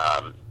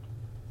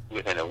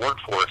within a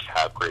workforce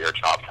have greater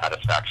job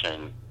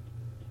satisfaction,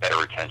 better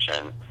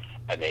retention,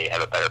 and they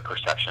have a better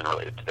perception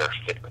related to their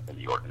fit within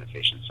the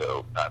organization.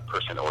 So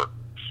person or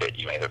fit,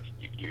 you might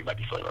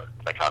be familiar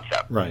with that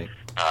concept. Right.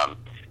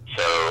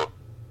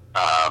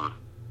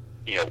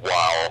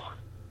 While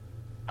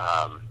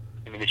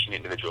diminishing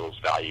individuals'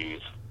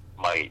 values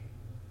might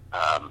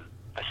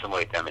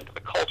assimilate them into the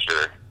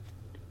culture,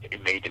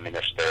 it may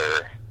diminish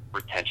their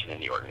retention in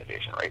the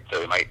organization, right? So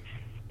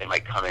they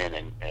might come in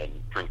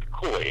and drink the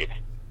Kool-Aid,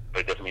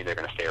 but it doesn't mean they're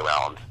going to stay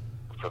around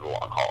for the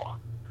long haul.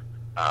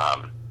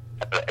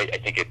 But I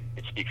think it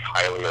speaks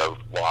highly of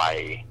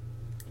why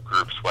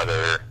groups,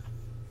 whether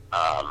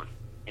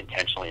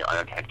intentionally or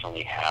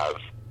unintentionally, have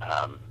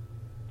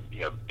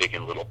big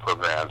and little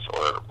programs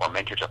or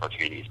mentorship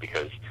opportunities,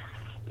 because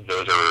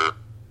those are,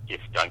 if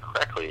done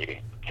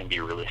correctly, can be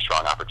really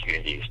strong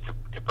opportunities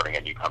to bring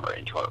a newcomer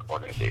into an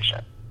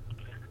organization.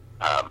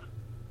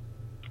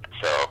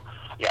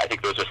 I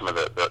think those are some of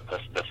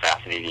the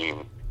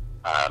fascinating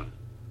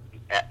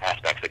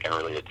aspects again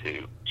related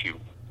to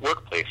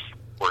workplace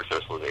org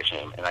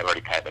socialization, and I've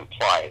already kind of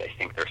implied I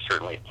think they're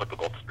certainly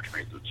applicable to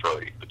fraternities and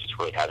sororities, but just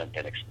really haven't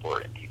been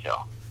explored in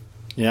detail.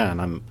 Yeah,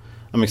 and I'm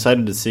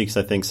excited to see, because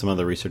I think some of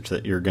the research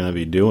that you're going to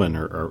be doing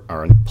or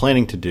are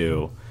planning to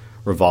do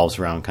revolves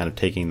around kind of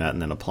taking that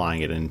and then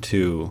applying it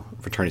into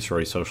fraternity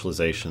sorority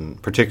socialization,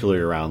 particularly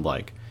around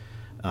like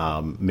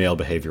male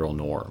behavioral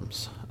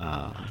norms.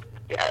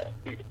 Yeah,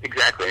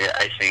 exactly.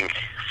 I think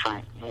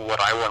from what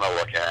I want to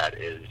look at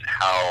is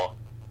how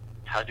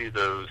do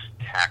those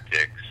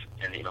tactics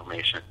and the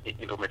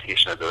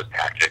implementation of those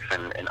tactics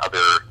and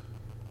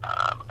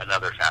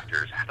other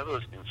factors, how do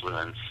those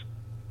influence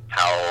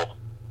how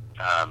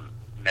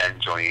men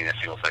joining a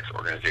single-sex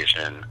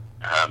organization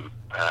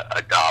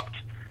adopt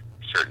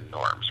certain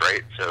norms,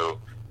 right? So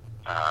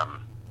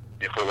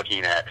if we're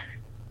looking at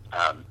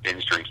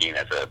binge drinking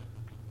as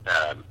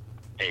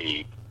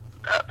a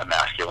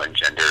masculine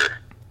gender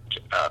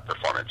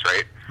performance,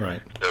 right?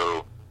 Right.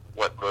 So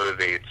what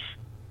motivates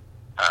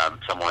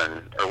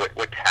someone, or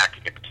what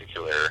tactic in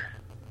particular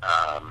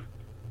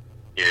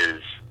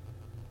is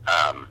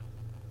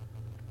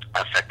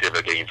effective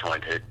at getting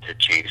someone to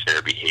change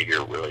their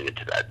behavior related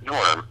to that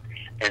norm?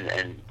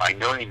 And by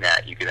knowing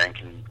that, you can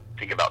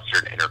think about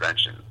certain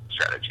intervention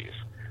strategies,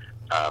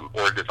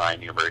 or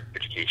design your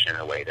education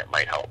in a way that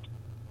might help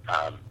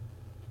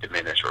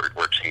diminish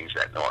or change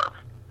that norm.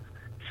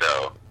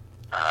 So,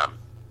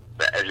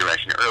 as you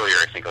mentioned earlier,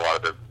 I think a lot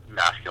of the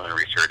masculine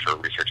research, or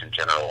research in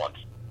general on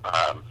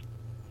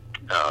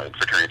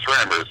fraternity and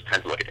sorority members,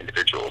 tends to look at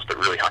individuals, but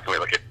really how can we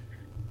look at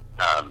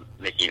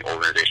making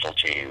organizational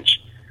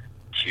change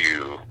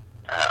to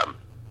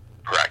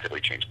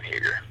proactively change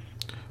behavior?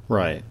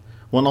 Right.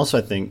 Well, and also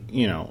I think,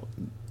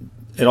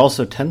 it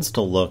also tends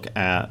to look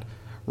at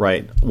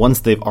right,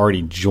 once they've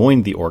already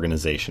joined the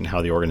organization,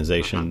 how the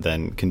organization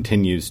then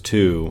continues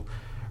to,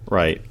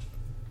 right,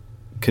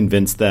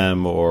 convince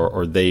them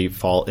or they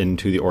fall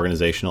into the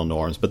organizational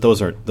norms. But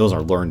those are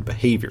learned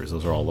behaviors.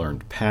 Those are all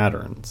learned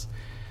patterns.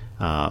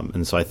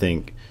 And so I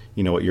think,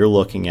 what you're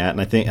looking at,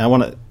 and I think I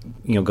want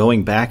to,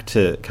 going back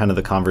to kind of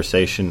the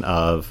conversation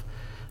of,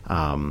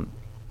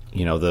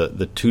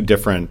 the two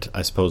different,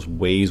 I suppose,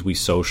 ways we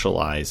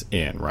socialize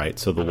in, right?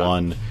 So the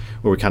one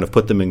where we kind of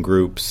put them in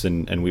groups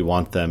and we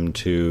want them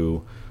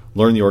to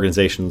learn the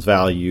organization's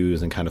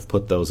values and kind of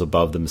put those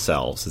above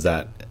themselves. Is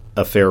that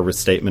a fair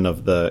restatement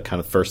of the kind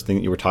of first thing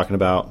that you were talking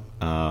about?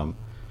 The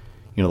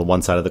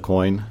one side of the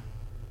coin?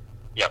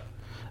 Yep.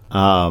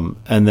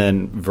 And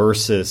then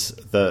versus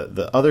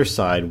the other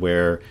side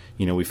where,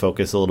 we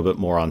focus a little bit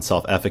more on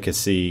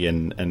self-efficacy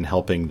and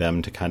helping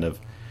them to kind of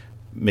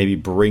maybe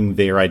bring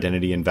their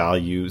identity and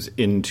values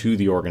into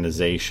the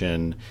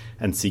organization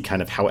and see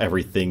kind of how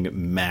everything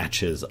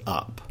matches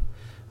up,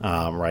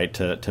 right,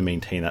 to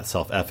maintain that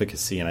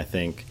self-efficacy. And I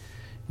think,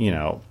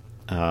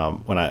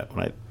 when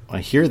I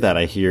hear that,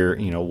 I hear,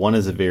 one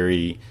is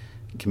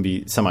can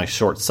be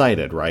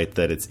semi-short-sighted, right,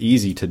 that it's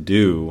easy to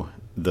do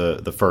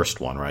the first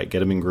one, right, get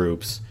them in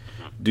groups,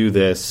 do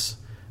this,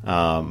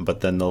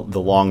 but then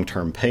the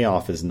long-term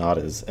payoff is not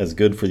as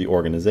good for the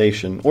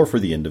organization or for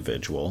the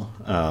individual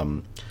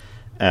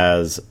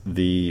as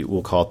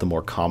we'll call it the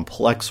more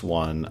complex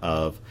one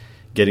of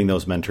getting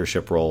those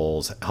mentorship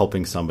roles,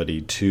 helping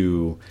somebody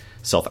to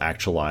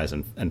self-actualize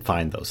and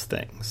find those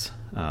things.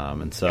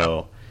 And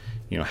so,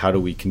 how do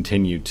we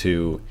continue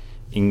to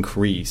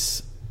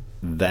increase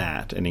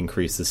that and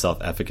increase the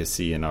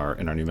self-efficacy in our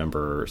new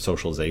member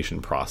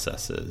socialization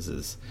processes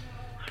is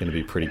going to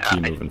be pretty key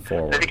moving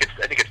forward. I think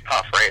it's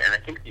tough, right? And I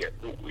think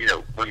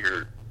when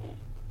you're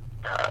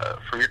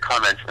from your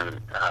comments, and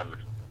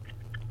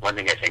one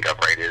thing I think of,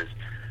 right, is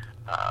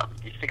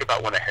you think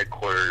about when a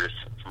headquarters,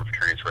 from a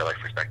fraternity story life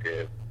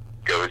perspective,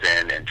 goes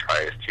in and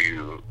tries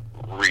to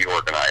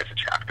reorganize a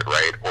chapter,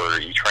 right? Or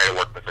you try to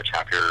work with a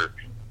chapter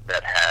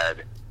that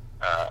had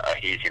a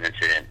hazing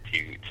incident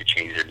to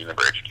change their new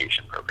member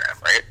education program,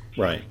 right?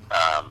 Right.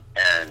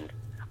 And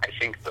I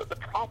think the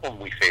problem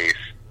we face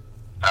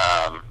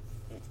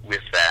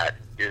with that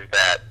is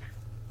that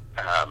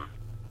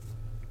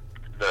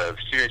the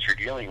students you're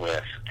dealing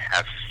with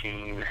have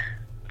seen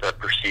the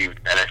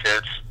perceived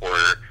benefits or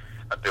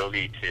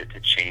ability to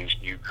change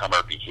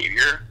newcomer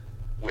behavior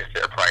with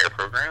their prior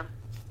program,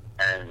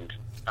 and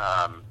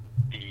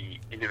the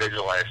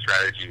individualized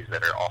strategies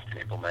that are often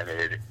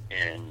implemented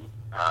in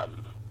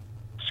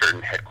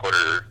certain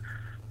headquarter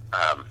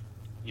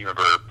new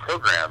member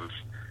programs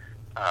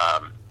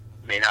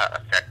may not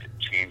affect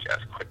change as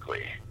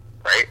quickly,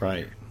 right?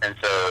 Right. And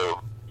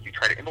so you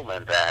try to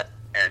implement that,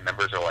 and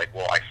members are like,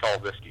 well, I saw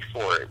this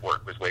before, it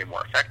was way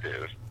more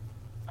effective.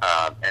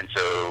 And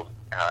so,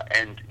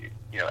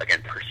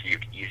 again,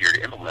 perceived easier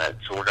to implement,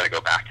 so we're going to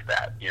go back to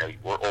that.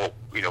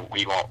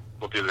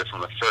 We'll do this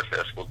on the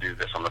surface, we'll do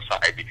this on the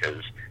side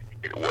because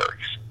it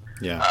works.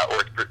 Yeah.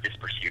 Or it's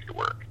perceived to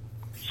work.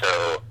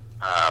 So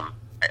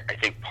I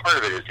think part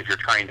of it is if you're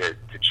trying to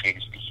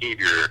change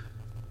behavior,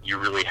 you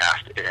really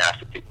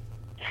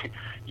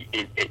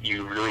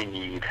you really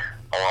need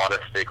a lot of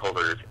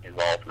stakeholders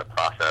involved in the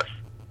process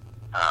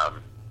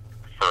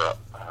for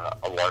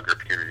a longer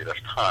period of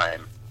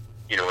time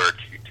in order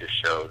to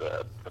show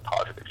the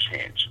positive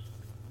change.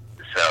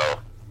 So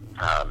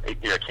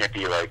it can't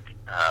be like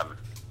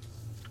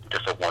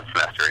just a one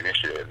semester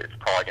initiative. It's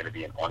probably going to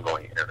be an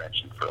ongoing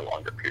intervention for a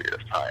longer period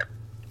of time.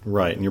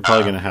 Right, and you're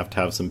probably going to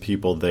have some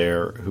people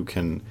there who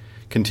can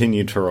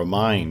continue to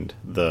remind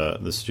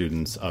the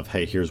students of,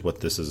 hey, here's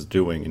what this is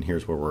doing, and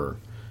here's where we're,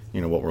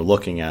 what we're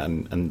looking at,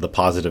 and the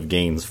positive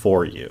gains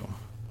for you.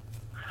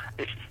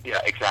 Yeah,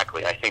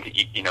 exactly. I think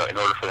in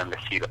order for them to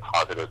see the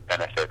positive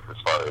benefits as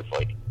far as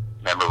like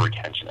member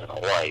retention and the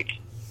like,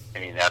 I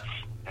mean that's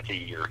a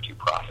year or two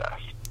process.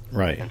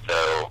 Right. And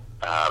so,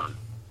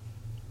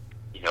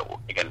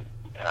 again,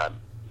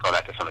 going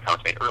back to some of the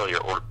comments made earlier,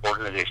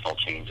 organizational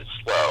change is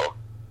slow.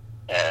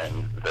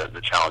 And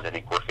the challenge I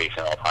think we're facing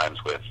at all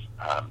times with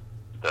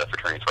the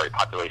fraternity sorority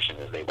population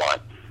is they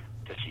want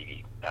to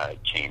see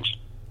change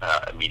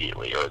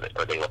immediately, or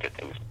they look at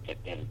things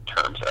in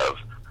terms of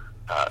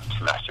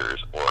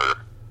semesters or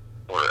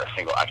a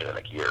single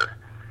academic year,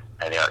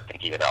 and they aren't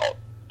thinking about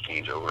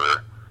change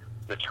over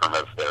the term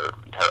of their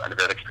entire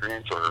undergrad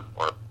experience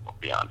or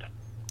beyond.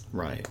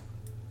 Right.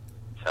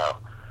 So,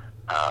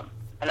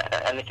 and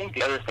I think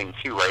the other thing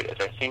too, right, is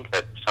I think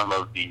that some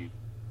of the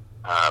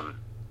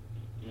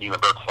new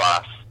member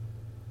class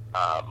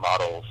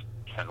models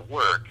can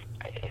work.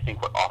 I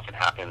think what often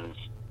happens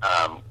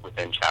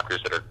within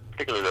chapters that are,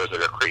 particularly those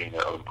that are creating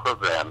their own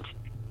programs,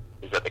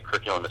 is that the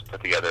curriculum is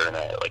put together in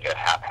a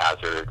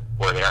haphazard,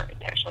 or they aren't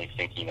intentionally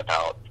thinking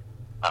about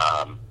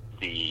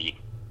the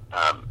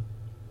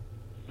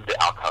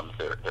outcomes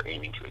they're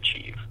aiming to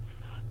achieve.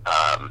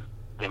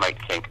 They might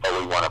think,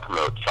 oh, we want to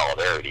promote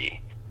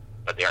solidarity,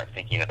 but they aren't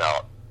thinking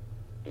about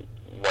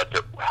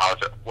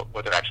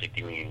what they're actually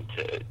doing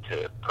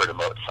to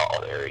promote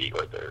solidarity,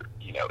 or they're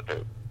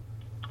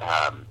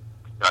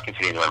not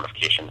considering the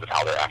ramifications of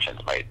how their actions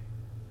might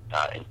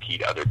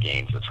impede other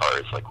gains as far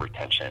as like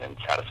retention and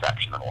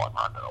satisfaction in the long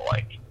run and the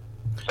like.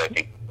 So I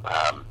think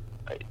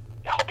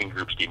helping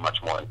groups be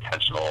much more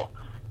intentional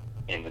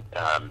in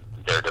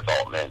their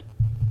development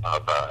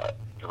of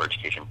group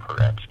education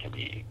programs can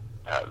be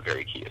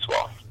very key as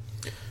well.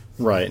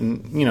 Right,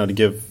 and to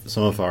give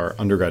some of our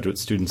undergraduate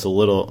students a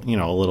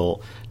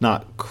little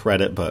not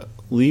credit but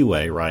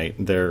leeway, right?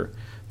 They're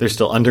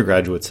still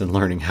undergraduates in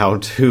learning how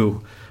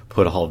to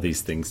put all of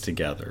these things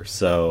together.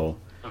 So,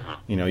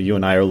 you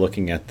and I are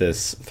looking at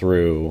this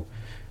through,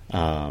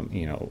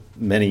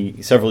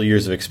 several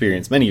years of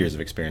experience, many years of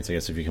experience, I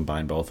guess, if you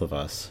combine both of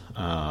us.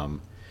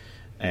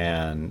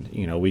 And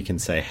we can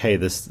say, hey,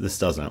 this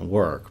doesn't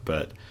work,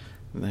 but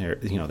they're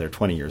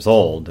 20 years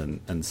old,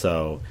 and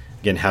so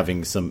again,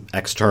 having some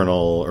external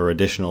or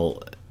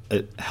additional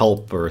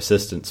help or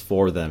assistance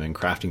for them in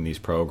crafting these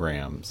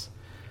programs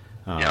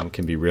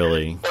can be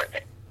really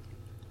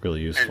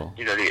useful.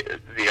 And,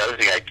 the other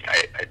thing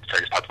I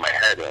just popped in my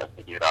head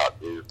thinking about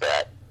is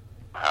that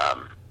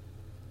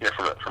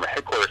from a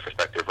headquarters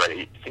perspective, right?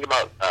 You think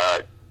about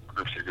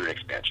groups that are doing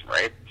expansion,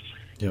 right?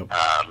 Yep.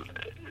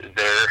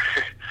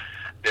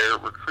 They're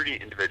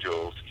recruiting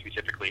individuals who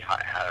typically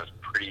have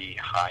pretty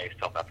high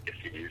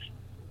self-efficacies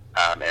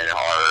and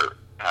are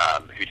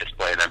who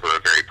display a number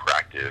of very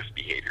proactive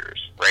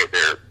behaviors, right?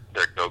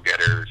 They're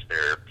go-getters.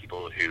 They're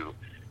people who,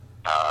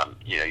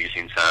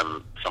 using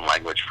some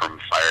language from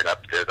fired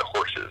up to the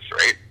horses,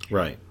 right?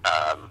 Right.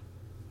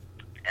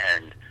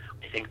 And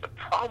I think the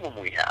problem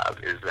we have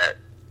is that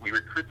we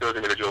recruit those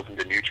individuals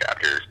into new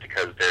chapters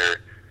because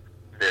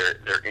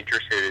they're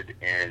interested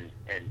in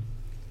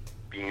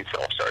being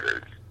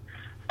self-starters.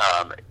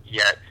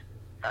 Yet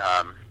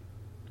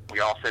we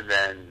often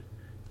then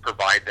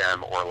provide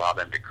them or allow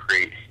them to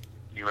create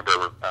new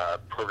member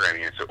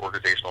programming, and so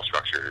organizational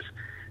structures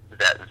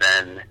that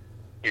then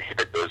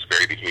inhibit those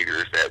very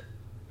behaviors that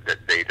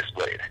they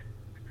displayed.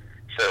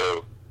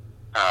 So,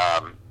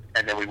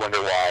 and then we wonder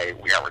why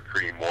we aren't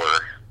recruiting more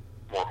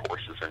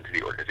horses into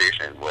the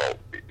organization. Well,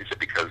 is it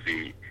because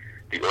the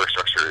org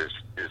structure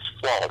is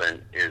flawed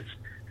and is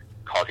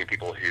causing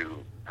people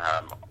who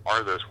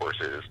are those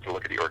horses to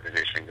look at the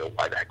organization and go,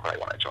 why the heck would I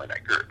want to join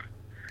that group?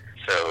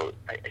 So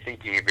I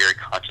think being very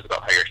conscious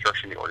about how you're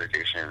structuring the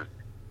organization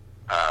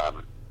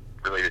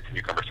related to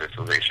newcomer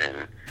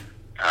socialization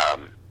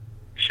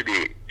should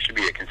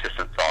be a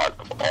consistent thought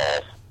of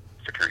all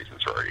fraternities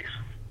and sororities.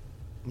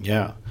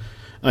 Yeah,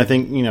 I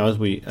think as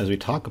we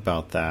talk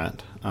about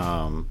that,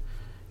 I'm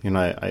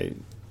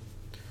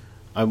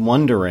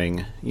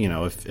wondering,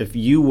 if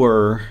you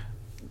were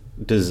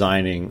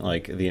designing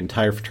like the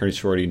entire fraternity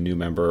sorority new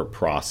member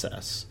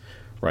process,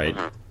 right?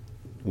 Mm-hmm.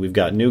 We've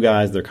got new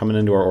guys, they're coming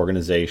into our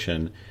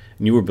organization,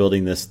 and you were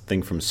building this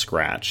thing from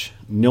scratch.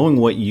 Knowing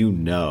what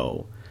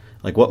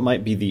like what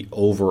might be the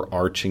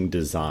overarching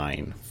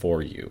design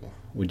for you?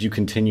 Would you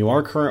continue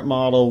our current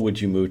model?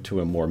 Would you move to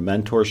a more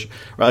mentorship?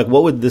 Or like,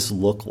 what would this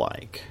look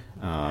like?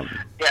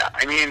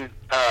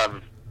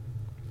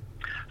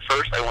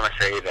 First I want to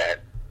say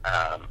that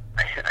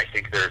I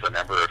think there's a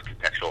number of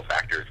contextual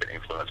factors that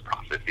influence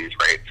processes,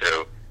 right?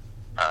 So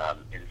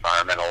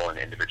environmental and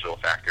individual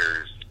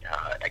factors.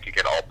 I could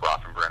get all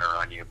Broth and Brenner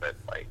on you, but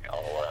like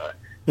I'll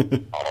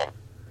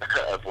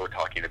avoid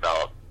talking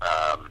about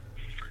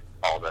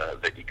all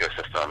the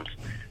ecosystems.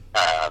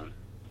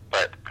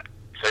 But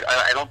so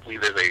I don't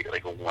believe there's a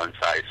one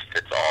size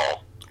fits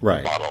all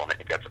model, and I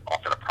think that's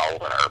often a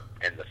problem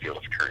in the field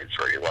of fraternity and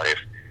sorority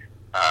life.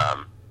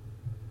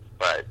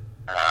 But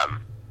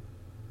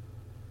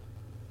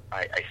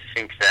I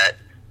think that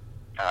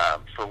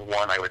for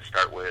one, I would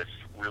start with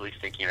really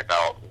thinking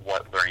about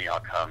what learning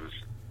outcomes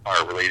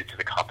are related to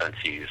the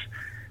competencies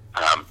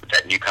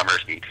that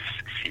newcomers need to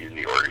succeed in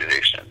the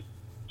organization.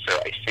 So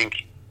I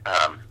think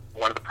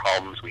one of the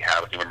problems we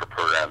have with new member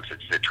programs is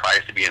it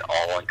tries to be an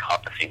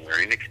all-encompassing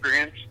learning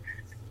experience.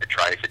 It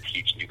tries to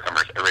teach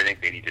newcomers everything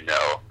they need to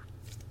know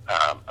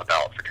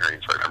about fraternity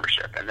and sorority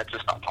membership, and that's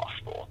just not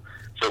possible.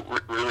 So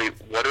really,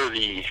 what are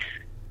the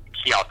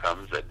key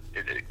outcomes that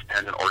it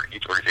depends on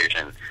each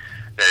organization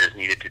that is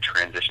needed to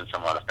transition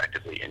someone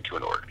effectively into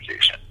an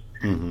organization?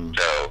 Mm-hmm.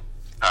 So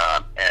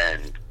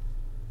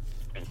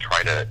and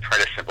try to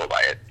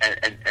simplify it,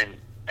 and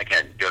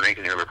again, don't make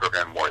the new member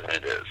program more than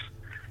it is.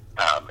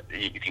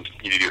 You can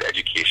continue to do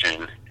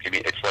education. I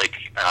mean, it's like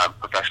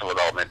professional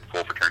development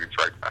for fraternity and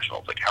sorority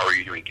professionals. Like, how are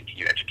you doing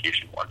continued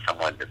education once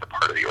someone is a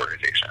part of the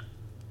organization?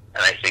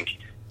 And I think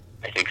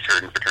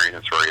certain fraternities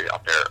and sororities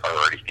out there are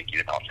already thinking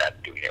about that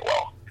and doing it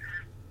well.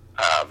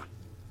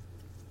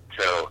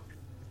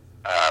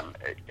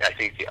 I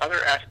think the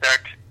other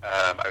aspect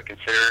I would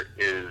consider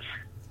is,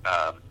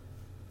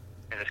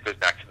 and this goes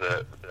back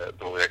to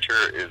the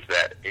literature, is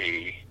that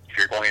if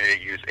you're going to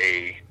use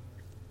a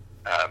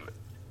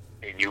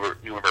new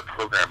member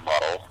program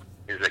model,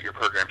 is that your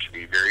program should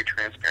be very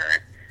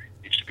transparent,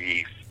 it should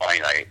be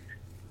finite,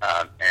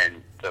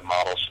 and the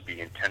model should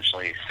be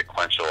intentionally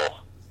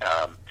sequential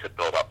to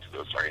build up to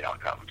those learning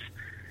outcomes.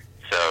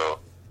 So,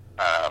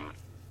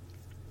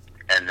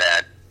 and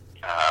that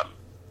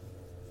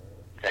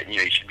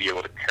you should be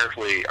able to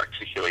carefully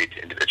articulate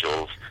to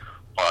individuals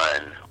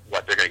on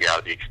what they're going to get out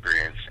of the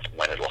experience and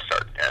when it will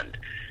start to end.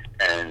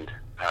 And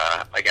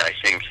again, I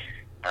think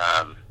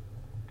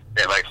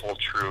that might hold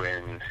true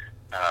in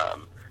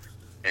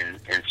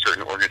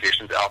certain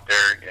organizations out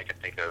there. I can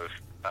think of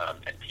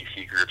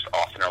NPC groups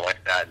often are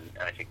like that,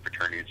 and I think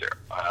fraternities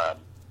are,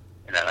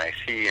 and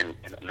NIC and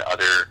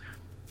other,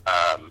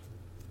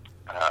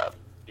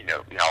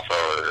 Alpha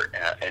or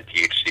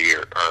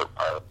NTHC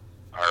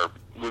are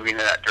moving in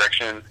that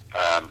direction.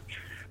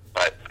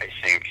 But I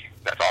think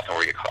that's often where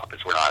we get caught up,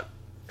 is we're not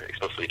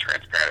explicitly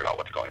transparent about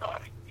what's going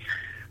on.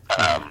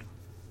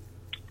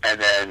 And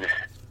then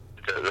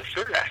the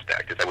third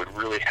aspect is I would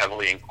really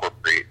heavily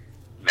incorporate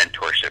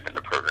mentorship in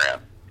the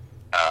program.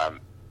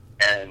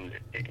 And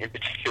in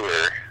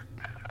particular,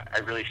 I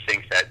really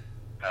think that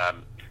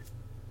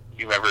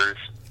new members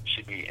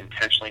should be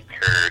intentionally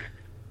paired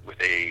with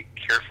a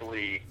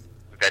carefully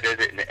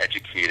vetted and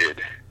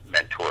educated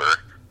mentor,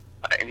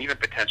 and even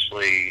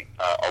potentially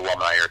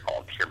alumni or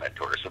volunteer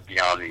mentors, so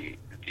beyond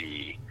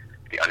the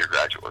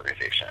undergraduate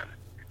organization.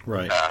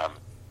 Right.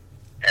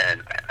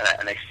 And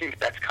I think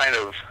that's kind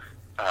of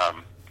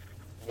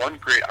one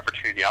great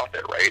opportunity out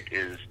there, right,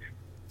 is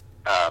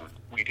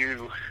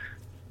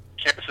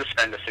campuses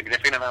spend a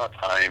significant amount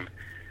of time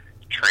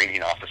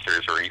training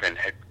officers, or even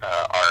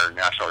our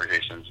national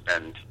organizations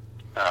spend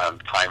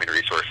time and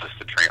resources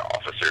to train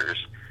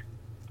officers.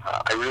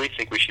 I really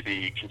think we should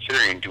be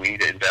considering, do we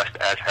need to invest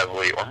as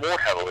heavily or more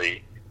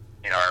heavily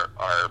in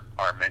our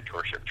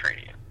mentorship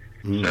training?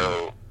 Mm.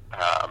 So,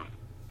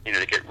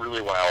 to get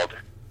really wild,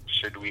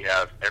 should we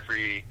have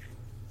every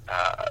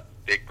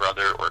big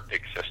brother or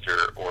big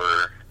sister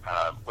or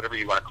whatever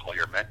you want to call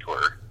your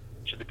mentor,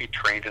 should it be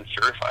trained and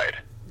certified?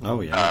 Oh,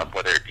 yeah.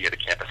 Whether it be at a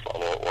campus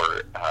level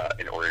or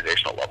an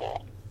organizational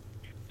level.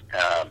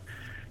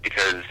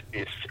 Because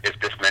if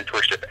this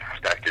mentorship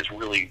aspect is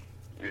really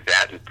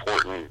that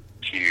important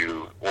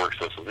to org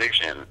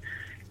socialization,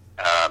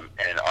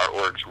 and our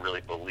orgs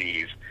really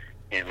believe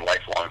in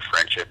lifelong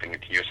friendship and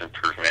continuous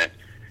improvement,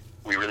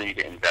 we really need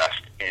to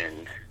invest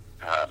in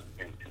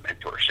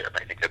mentorship.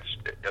 I think that's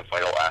a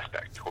vital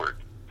aspect toward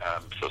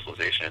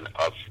socialization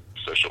of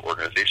social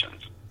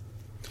organizations.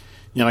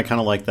 Yeah, and I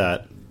kind of like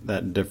that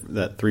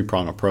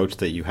three-prong approach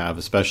that you have,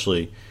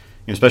 especially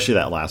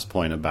that last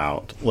point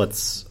about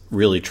let's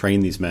really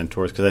train these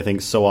mentors, because I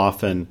think so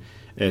often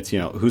it's,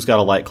 who's got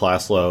a light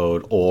class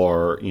load,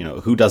 or,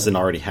 who doesn't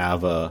already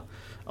have a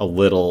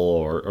little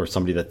or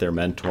somebody that they're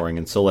mentoring.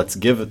 And so let's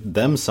give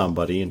them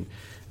somebody, and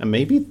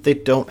maybe they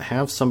don't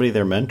have somebody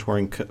they're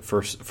mentoring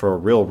for a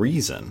real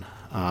reason.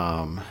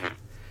 And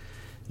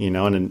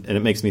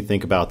it makes me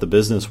think about the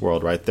business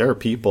world, right? There are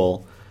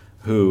people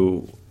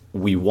who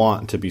we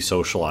want to be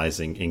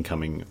socializing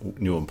incoming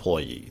new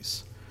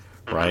employees,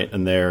 right?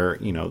 And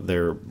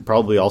they're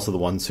probably also the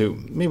ones who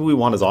maybe we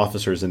want as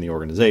officers in the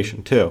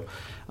organization too.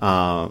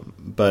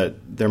 But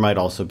there might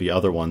also be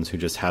other ones who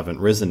just haven't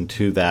risen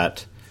to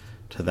that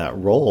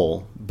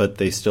role, but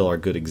they still are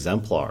good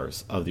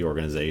exemplars of the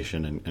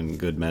organization and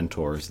good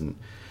mentors. And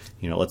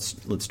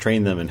let's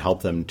train them and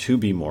help them to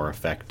be more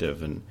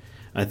effective. And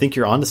I think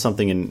you're onto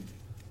something. And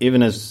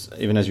even as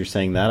you're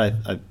saying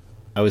that,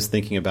 I was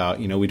thinking about,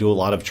 we do a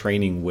lot of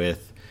training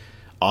with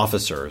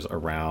officers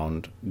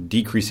around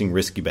decreasing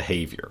risky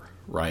behavior,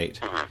 right?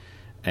 Uh-huh.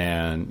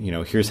 And,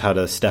 here's how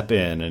to step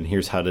in, and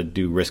here's how to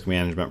do risk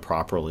management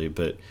properly.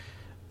 But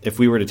if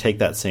we were to take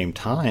that same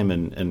time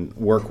and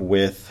work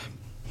with,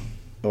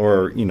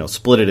 or,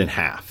 split it in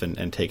half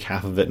and take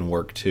half of it and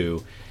work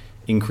to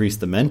increase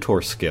the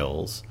mentor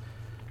skills,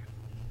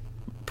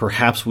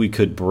 perhaps we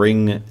could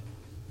bring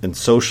and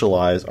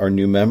socialize our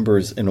new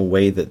members in a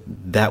way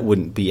that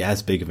wouldn't be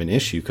as big of an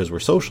issue, because we're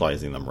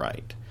socializing them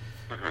right.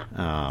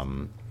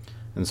 Mm-hmm.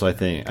 And so I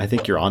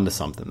think you're onto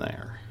something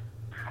there.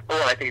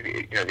 Well, I think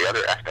the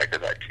other aspect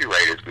of that too,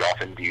 right, is we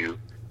often do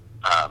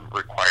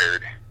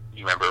required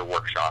new member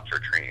workshops or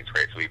trainings,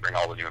 right? So we bring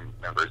all the new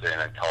members in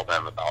and tell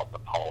them about the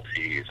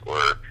policies or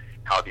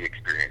how the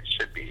experience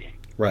should be.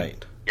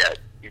 Right. Yet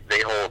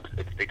they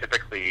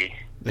typically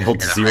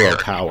hold zero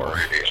power.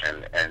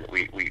 Organization, and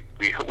we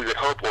would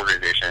hope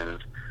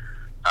organizations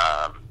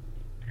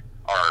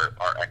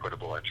are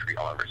equitable and treat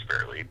all members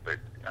fairly, but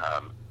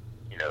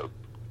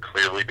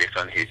clearly based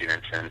on hazing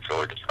incidents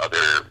or just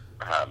other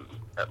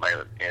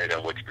my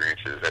anecdotal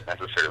experiences, that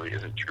necessarily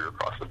isn't true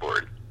across the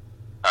board.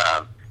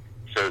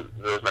 So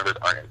those members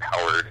aren't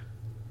empowered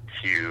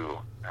to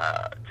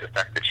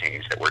affect the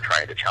change that we're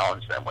trying to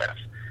challenge them with.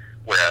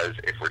 Whereas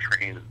if we're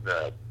training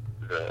the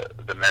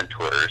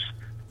mentors,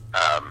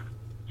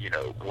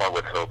 one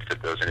would hope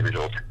that those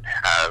individuals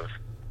have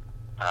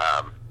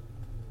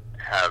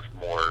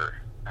more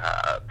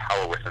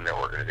power within their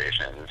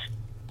organizations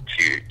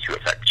to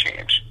affect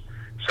change.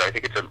 So I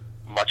think it's a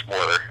much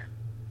more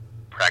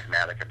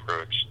pragmatic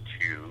approach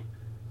to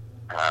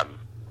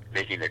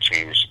making the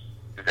change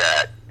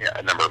that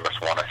a number of us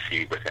want to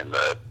see within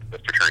the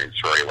fraternity and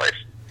sorority life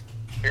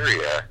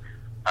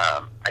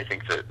I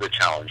think the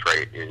challenge,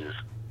 right, is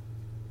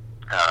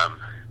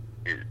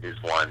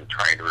one,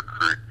 trying to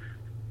recruit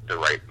the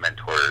right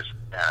mentors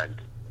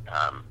and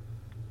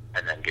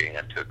then getting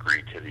them to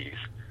agree to these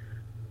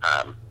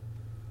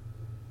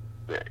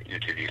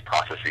to these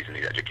processes and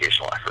these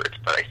educational efforts.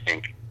 But I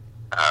think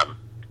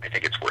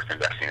it's worth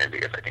investing in,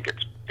 because I think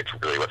it's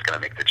really what's going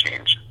to make the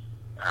change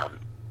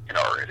in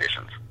our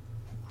organizations.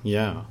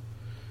 Yeah.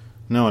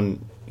 No,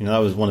 and that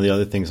was one of the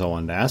other things I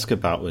wanted to ask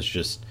about, was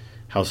just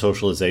how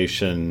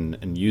socialization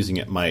and using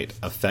it might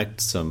affect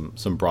some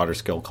broader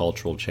scale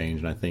cultural change.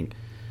 And I think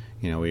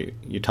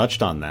you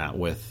touched on that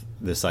with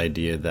this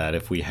idea that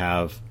if we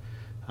have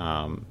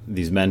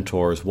these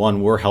mentors,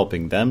 one, we're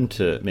helping them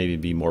to maybe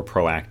be more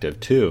proactive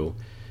too,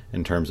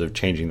 in terms of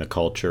changing the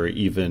culture,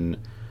 even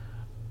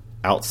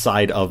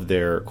outside of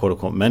their quote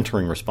unquote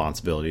mentoring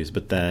responsibilities.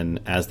 But then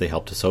as they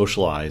help to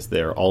socialize,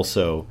 they're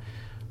also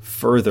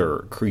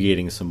further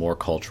creating some more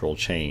cultural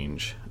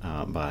change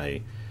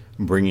by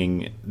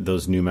bringing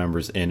those new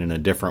members in a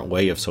different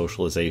way of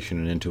socialization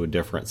and into a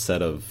different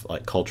set of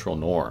cultural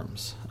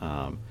norms.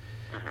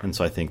 And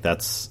so I think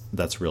that's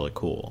really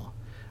cool.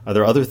 Are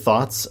there other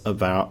thoughts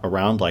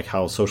around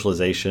how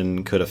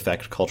socialization could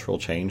affect cultural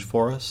change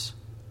for us?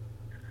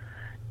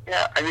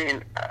 Yeah, I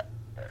mean,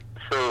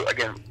 so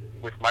again,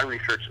 with my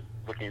research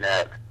looking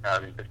at,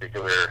 in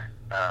particular,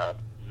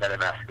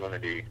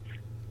 meta-masculinity,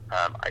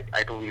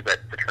 I believe that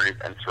fraternities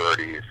and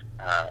sororities,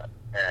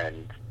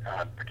 and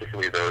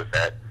particularly those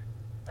that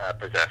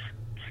possess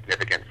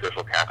significant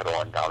social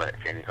capital and dominant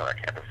standings on our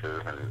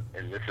campuses,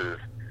 and this is,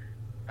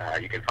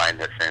 you can find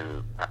this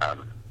in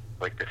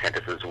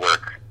DeSantis's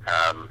work,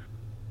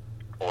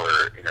 or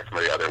some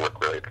of the other work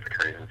related to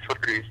fraternities and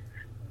sororities,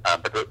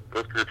 but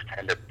those groups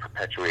tend to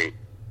perpetuate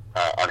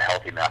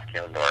unhealthy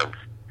masculine norms,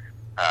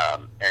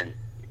 and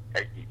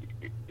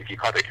if you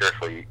caught that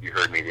carefully, you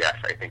heard me. Yes,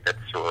 I think that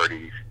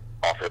sororities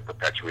also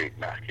perpetuate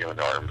masculine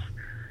norms,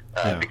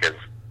 because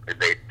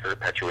they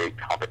perpetuate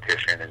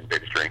competition and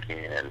binge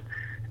drinking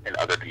and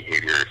other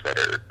behaviors that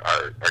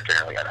are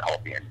generally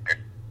unhealthy and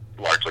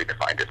largely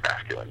defined as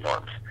masculine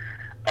norms.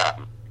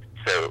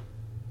 So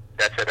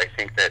that said, I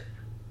think that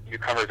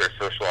newcomers are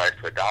socialized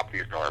to adopt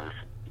these norms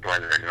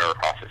during their neuro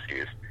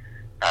processes.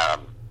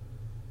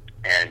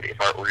 And if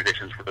our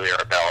organizations really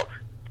are about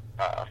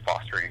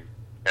fostering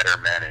better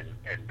men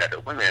and better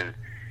women,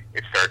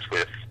 it starts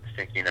with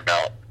thinking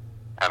about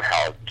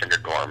how gender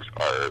norms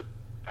are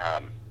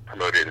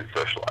promoted and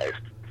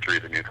socialized through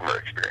the newcomer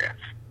experience.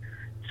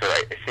 So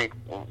I think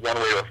one way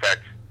to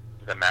affect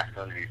the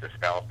masculinities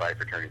espoused by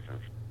fraternities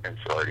and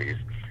sororities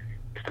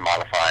is to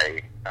modify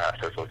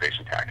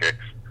socialization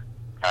tactics.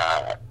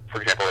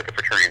 For example, like a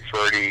fraternity and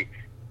sorority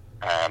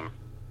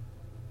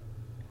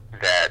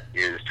that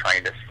is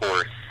trying to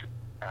force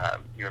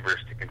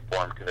members to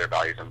conform to their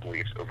values and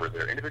beliefs over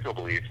their individual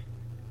beliefs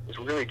is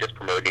really just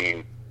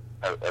promoting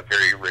a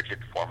very rigid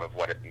form of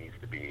what it means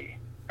to be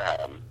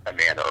a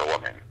man or a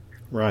woman.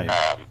 Right.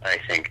 I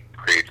think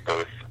creates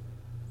both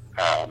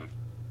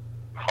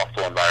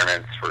hostile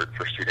environments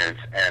for students,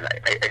 and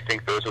I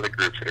think those are the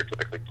groups that are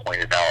typically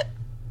pointed out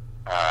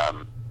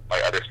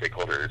by other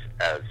stakeholders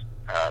as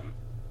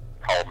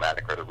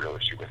problematic or the real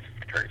issue with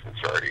fraternities and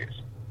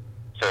sororities.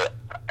 So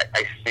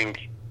I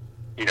think,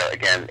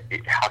 again,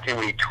 how can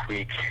we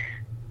tweak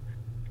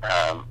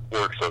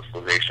work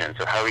socialization?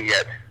 So how we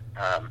get,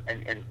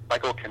 and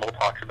Michael Kimball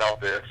talks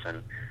about this,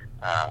 and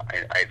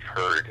I've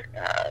heard,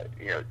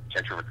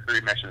 Adam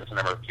McCready mention this on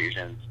a number of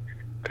occasions,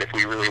 but if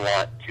we really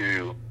want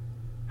to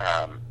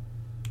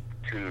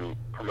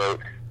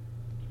promote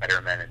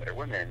better men and better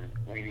women,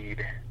 we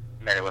need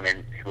men and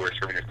women who are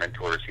serving as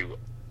mentors, who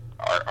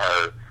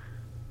are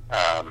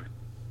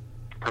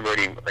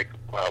promoting what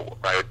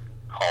I would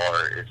call,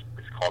 or is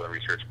called in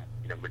research,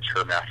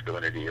 mature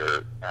masculinity,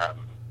 or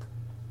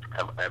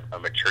a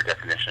mature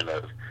definition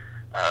of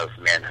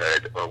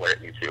manhood, or what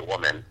it means to be a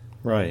woman.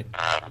 Right.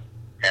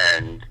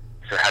 And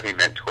so having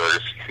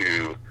mentors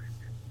who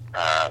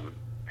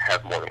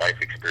have more life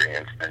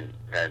experience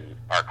than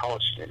our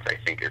college students, I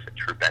think, is a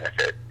true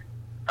benefit,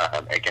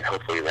 and can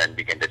hopefully then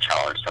begin to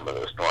challenge some of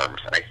those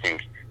norms. And I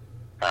think,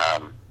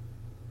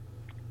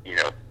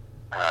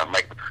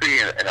 Mike McCready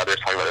and others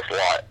talk about this a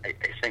lot. I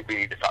think we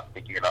need to stop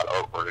thinking about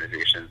our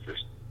organizations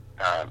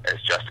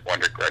as just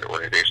undergrad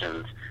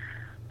organizations,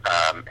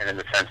 and in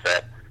the sense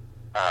that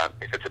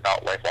if it's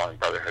about lifelong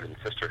brotherhood and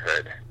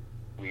sisterhood,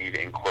 we need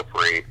to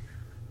incorporate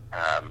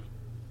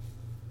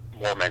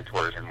more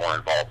mentors and more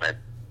involvement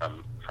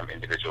from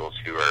individuals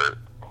who are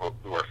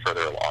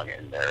further along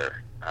in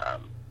their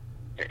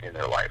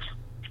lives.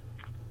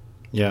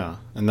 Yeah,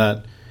 and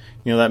that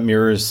that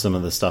mirrors some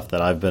of the stuff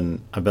that I've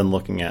been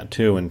looking at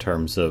too, in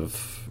terms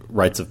of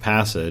rites of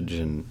passage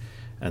and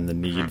the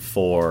need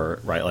for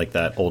like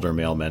that older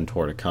male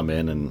mentor to come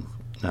in and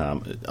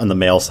on the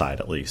male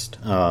side at least,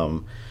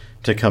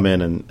 to come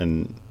in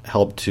and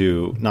help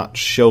to not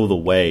show the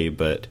way,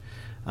 but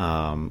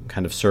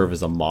kind of serve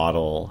as a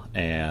model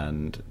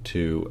and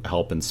to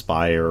help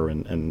inspire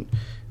and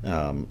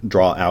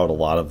draw out a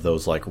lot of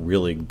those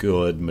really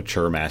good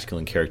mature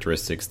masculine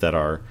characteristics that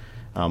are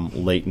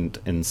latent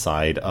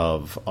inside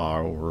of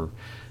our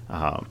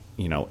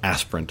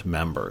aspirant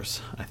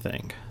members, I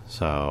think.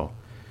 So,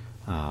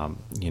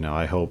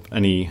 I hope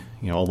any,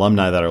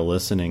 alumni that are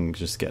listening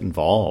just get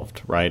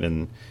involved, right,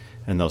 in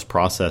those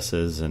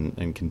processes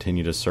and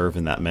continue to serve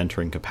in that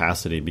mentoring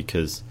capacity,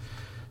 because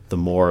the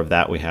more of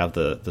that we have,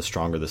 the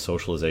stronger the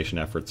socialization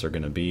efforts are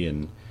going to be,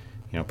 and,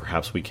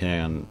 perhaps we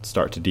can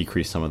start to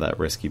decrease some of that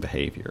risky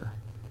behavior.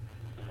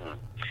 Mm-hmm.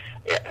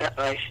 Yeah, and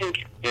I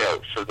think,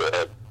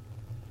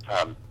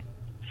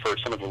 for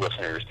some of the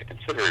listeners to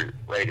consider,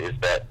 right, is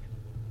that,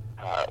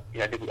 I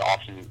think we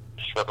often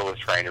struggle with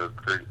trying to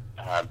recruit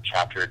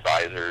chapter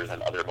advisors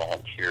and other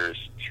volunteers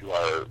to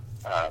our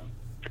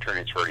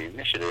fraternity and sorority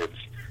initiatives,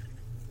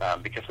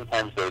 because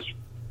sometimes those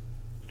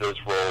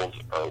roles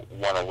are,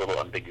 one, a little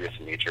ambiguous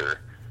in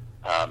nature,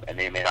 and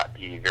they may not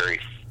be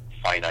very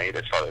finite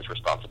as far as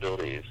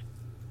responsibilities.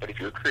 But if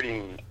you're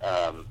recruiting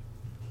an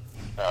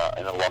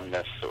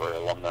alumnus or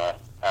alumna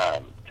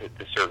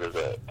to serve as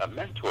a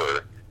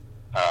mentor,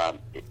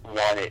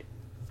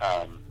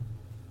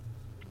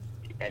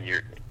 and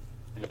you're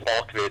in the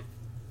bulk of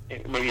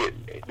it,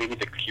 maybe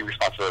the key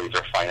responsibilities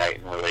are finite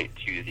and relate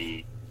to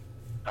the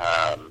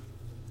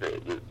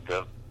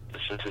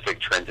specific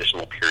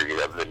transitional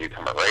period of the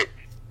newcomer, right?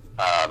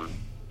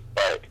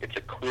 But it's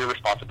a clear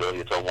responsibility.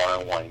 It's a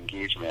one-on-one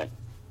engagement,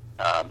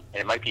 and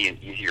it might be an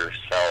easier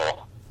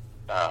sell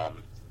to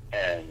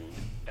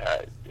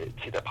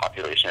the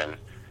population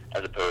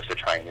as opposed to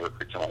trying to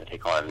recruit someone to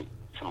take on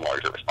some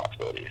larger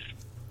responsibilities.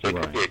 So it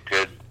could be a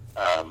good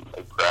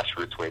a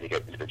grassroots way to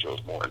get individuals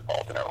more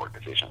involved in our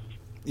organizations.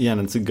 Yeah,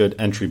 and it's a good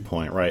entry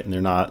point, right? And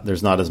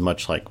there's not as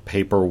much like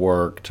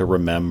paperwork to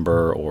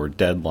remember or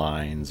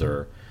deadlines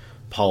or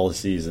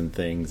policies and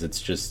things.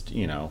 It's just,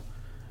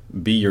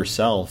 be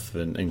yourself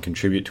and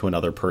contribute to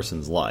another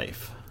person's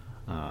life.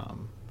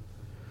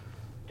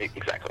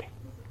 Exactly.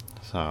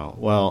 So,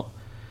 well,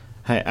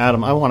 hey,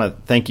 Adam, I want to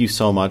thank you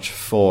so much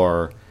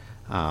for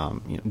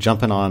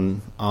jumping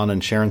on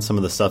and sharing some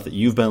of the stuff that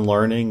you've been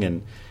learning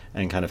and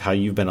kind of how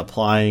you've been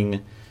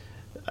applying,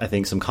 I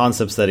think, some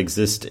concepts that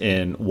exist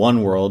in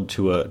one world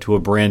to a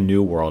brand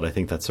new world. I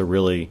think that's a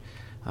really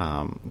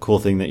cool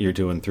thing that you're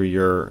doing through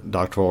your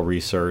doctoral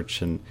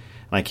research, and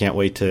I can't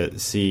wait to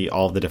see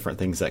all the different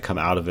things that come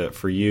out of it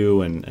for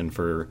you and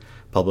for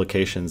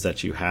publications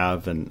that you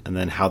have, and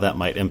then how that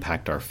might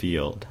impact our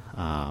field.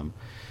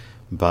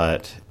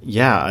 But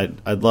yeah,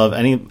 I'd love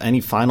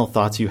any final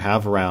thoughts you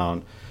have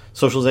around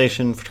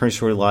socialization, fraternity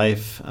sorority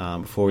life,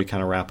 before we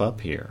kind of wrap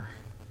up here.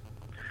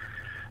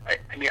 I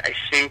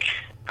think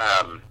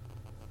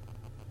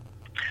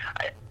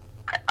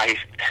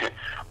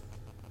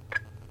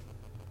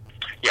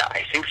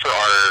I think for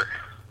our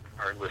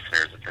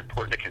listeners, it's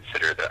important to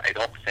consider that I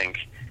don't think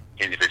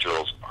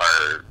individuals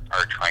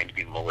are trying to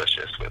be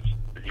malicious with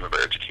the new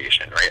member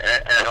education, right?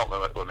 And I don't know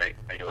what many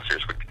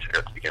listeners would consider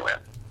it to begin with.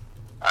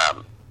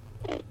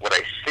 What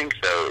I think,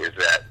 though, is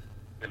that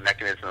the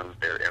mechanisms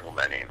they're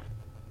implementing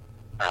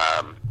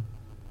are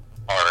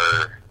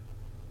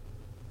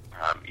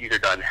either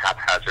done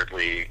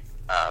haphazardly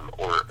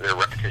or they're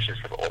repetitious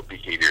of old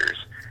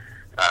behaviors.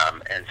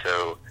 And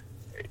so,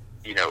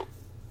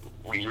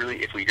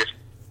 if we just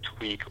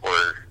tweak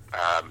or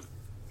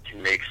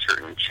can make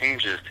certain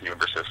changes to new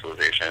member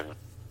socialization,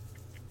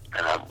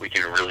 we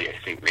can really, I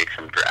think, make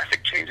some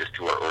drastic changes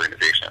to our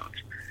organizations.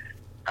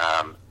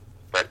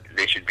 But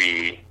they should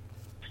be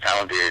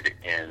founded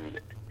in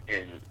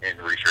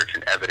research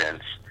and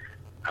evidence,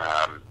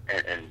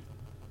 and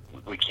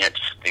we can't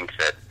just think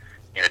that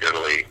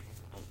anecdotally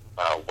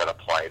what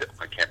applied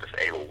on campus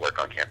A will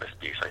work on campus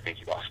B. So I think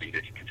you also need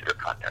to consider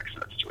context in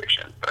that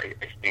situation. But I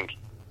think,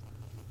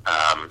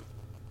 I'm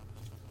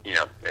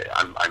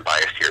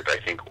biased here, but I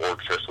think org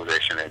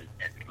socialization and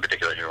in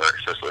particular new org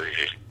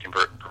socialization can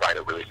provide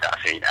a really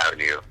fascinating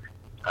avenue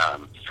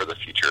for the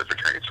future of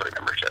fraternity and sorority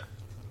membership.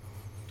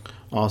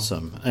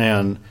 Awesome.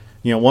 And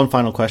one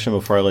final question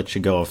before I let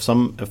you go: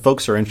 if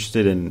folks are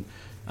interested in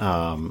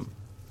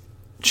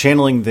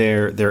channeling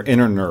their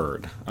inner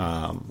nerd,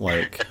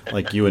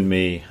 like you and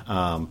me,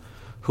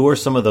 who are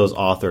some of those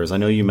authors? I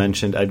know you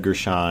mentioned Edgar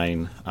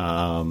Schein.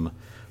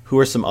 Who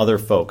are some other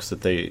folks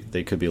that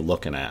they could be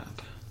looking at?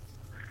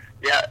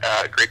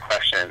 Yeah, great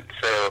question.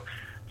 So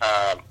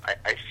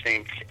I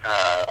think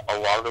a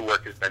lot of the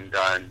work has been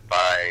done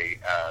by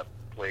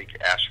Blake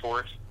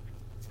Ashforth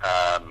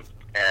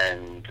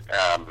and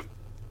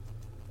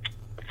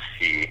let's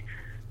see,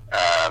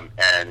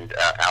 and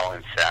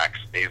Alan Sachs.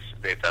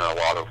 They've done a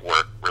lot of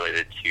work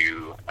related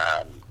to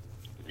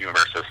new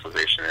member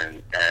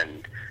socialization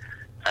and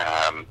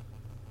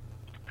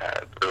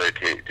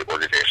related to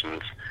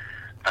organizations.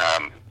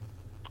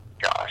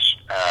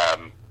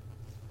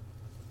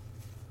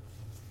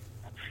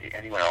 Let's see,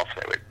 anyone else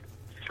I would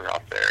throw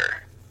out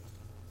there?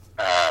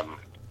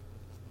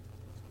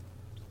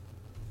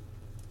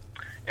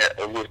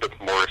 Elizabeth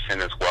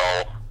Morrison as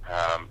well.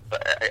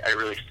 But I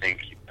really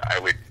think I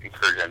would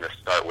encourage them to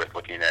start with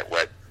looking at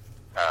what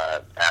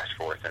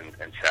Ashforth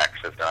and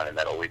Sachs have done, and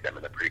that'll lead them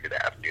in a pretty good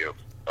avenue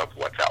of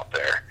what's out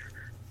there.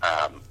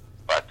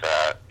 But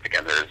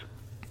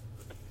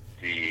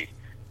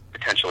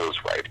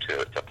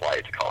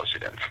write to college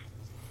students.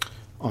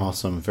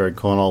 Awesome. Very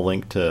cool. And I'll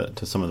link to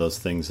some of those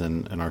things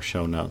in our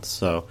show notes.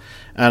 So,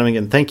 Adam,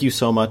 again, thank you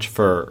so much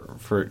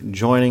for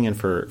joining and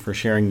for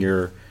sharing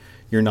your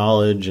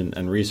knowledge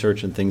and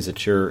research and things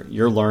that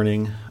you're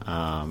learning.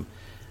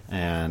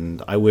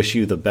 And I wish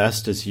you the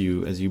best as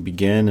you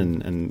begin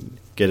and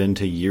get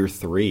into year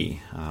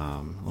 3.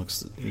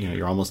 Looks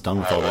you're almost done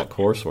with all that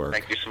coursework.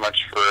 Thank you so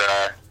much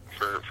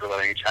for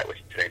letting me chat with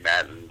you today,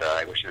 Matt, and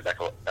I wish you the best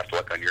of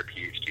luck on your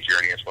PhD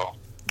journey as well.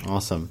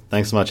 Awesome.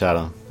 Thanks so much,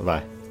 Adam.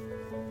 Bye-bye.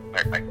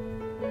 Bye.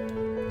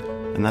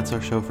 And that's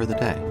our show for the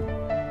day.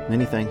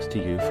 Many thanks to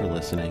you for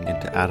listening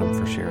and to Adam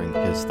for sharing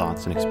his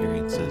thoughts and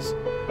experiences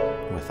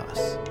with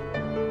us.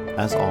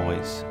 As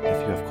always,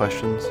 if you have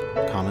questions,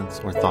 comments,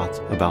 or thoughts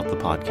about the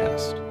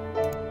podcast,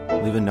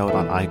 leave a note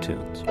on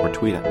iTunes or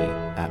tweet at me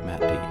at Matt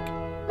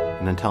Deeg.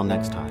 And until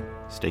next time,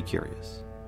 stay curious.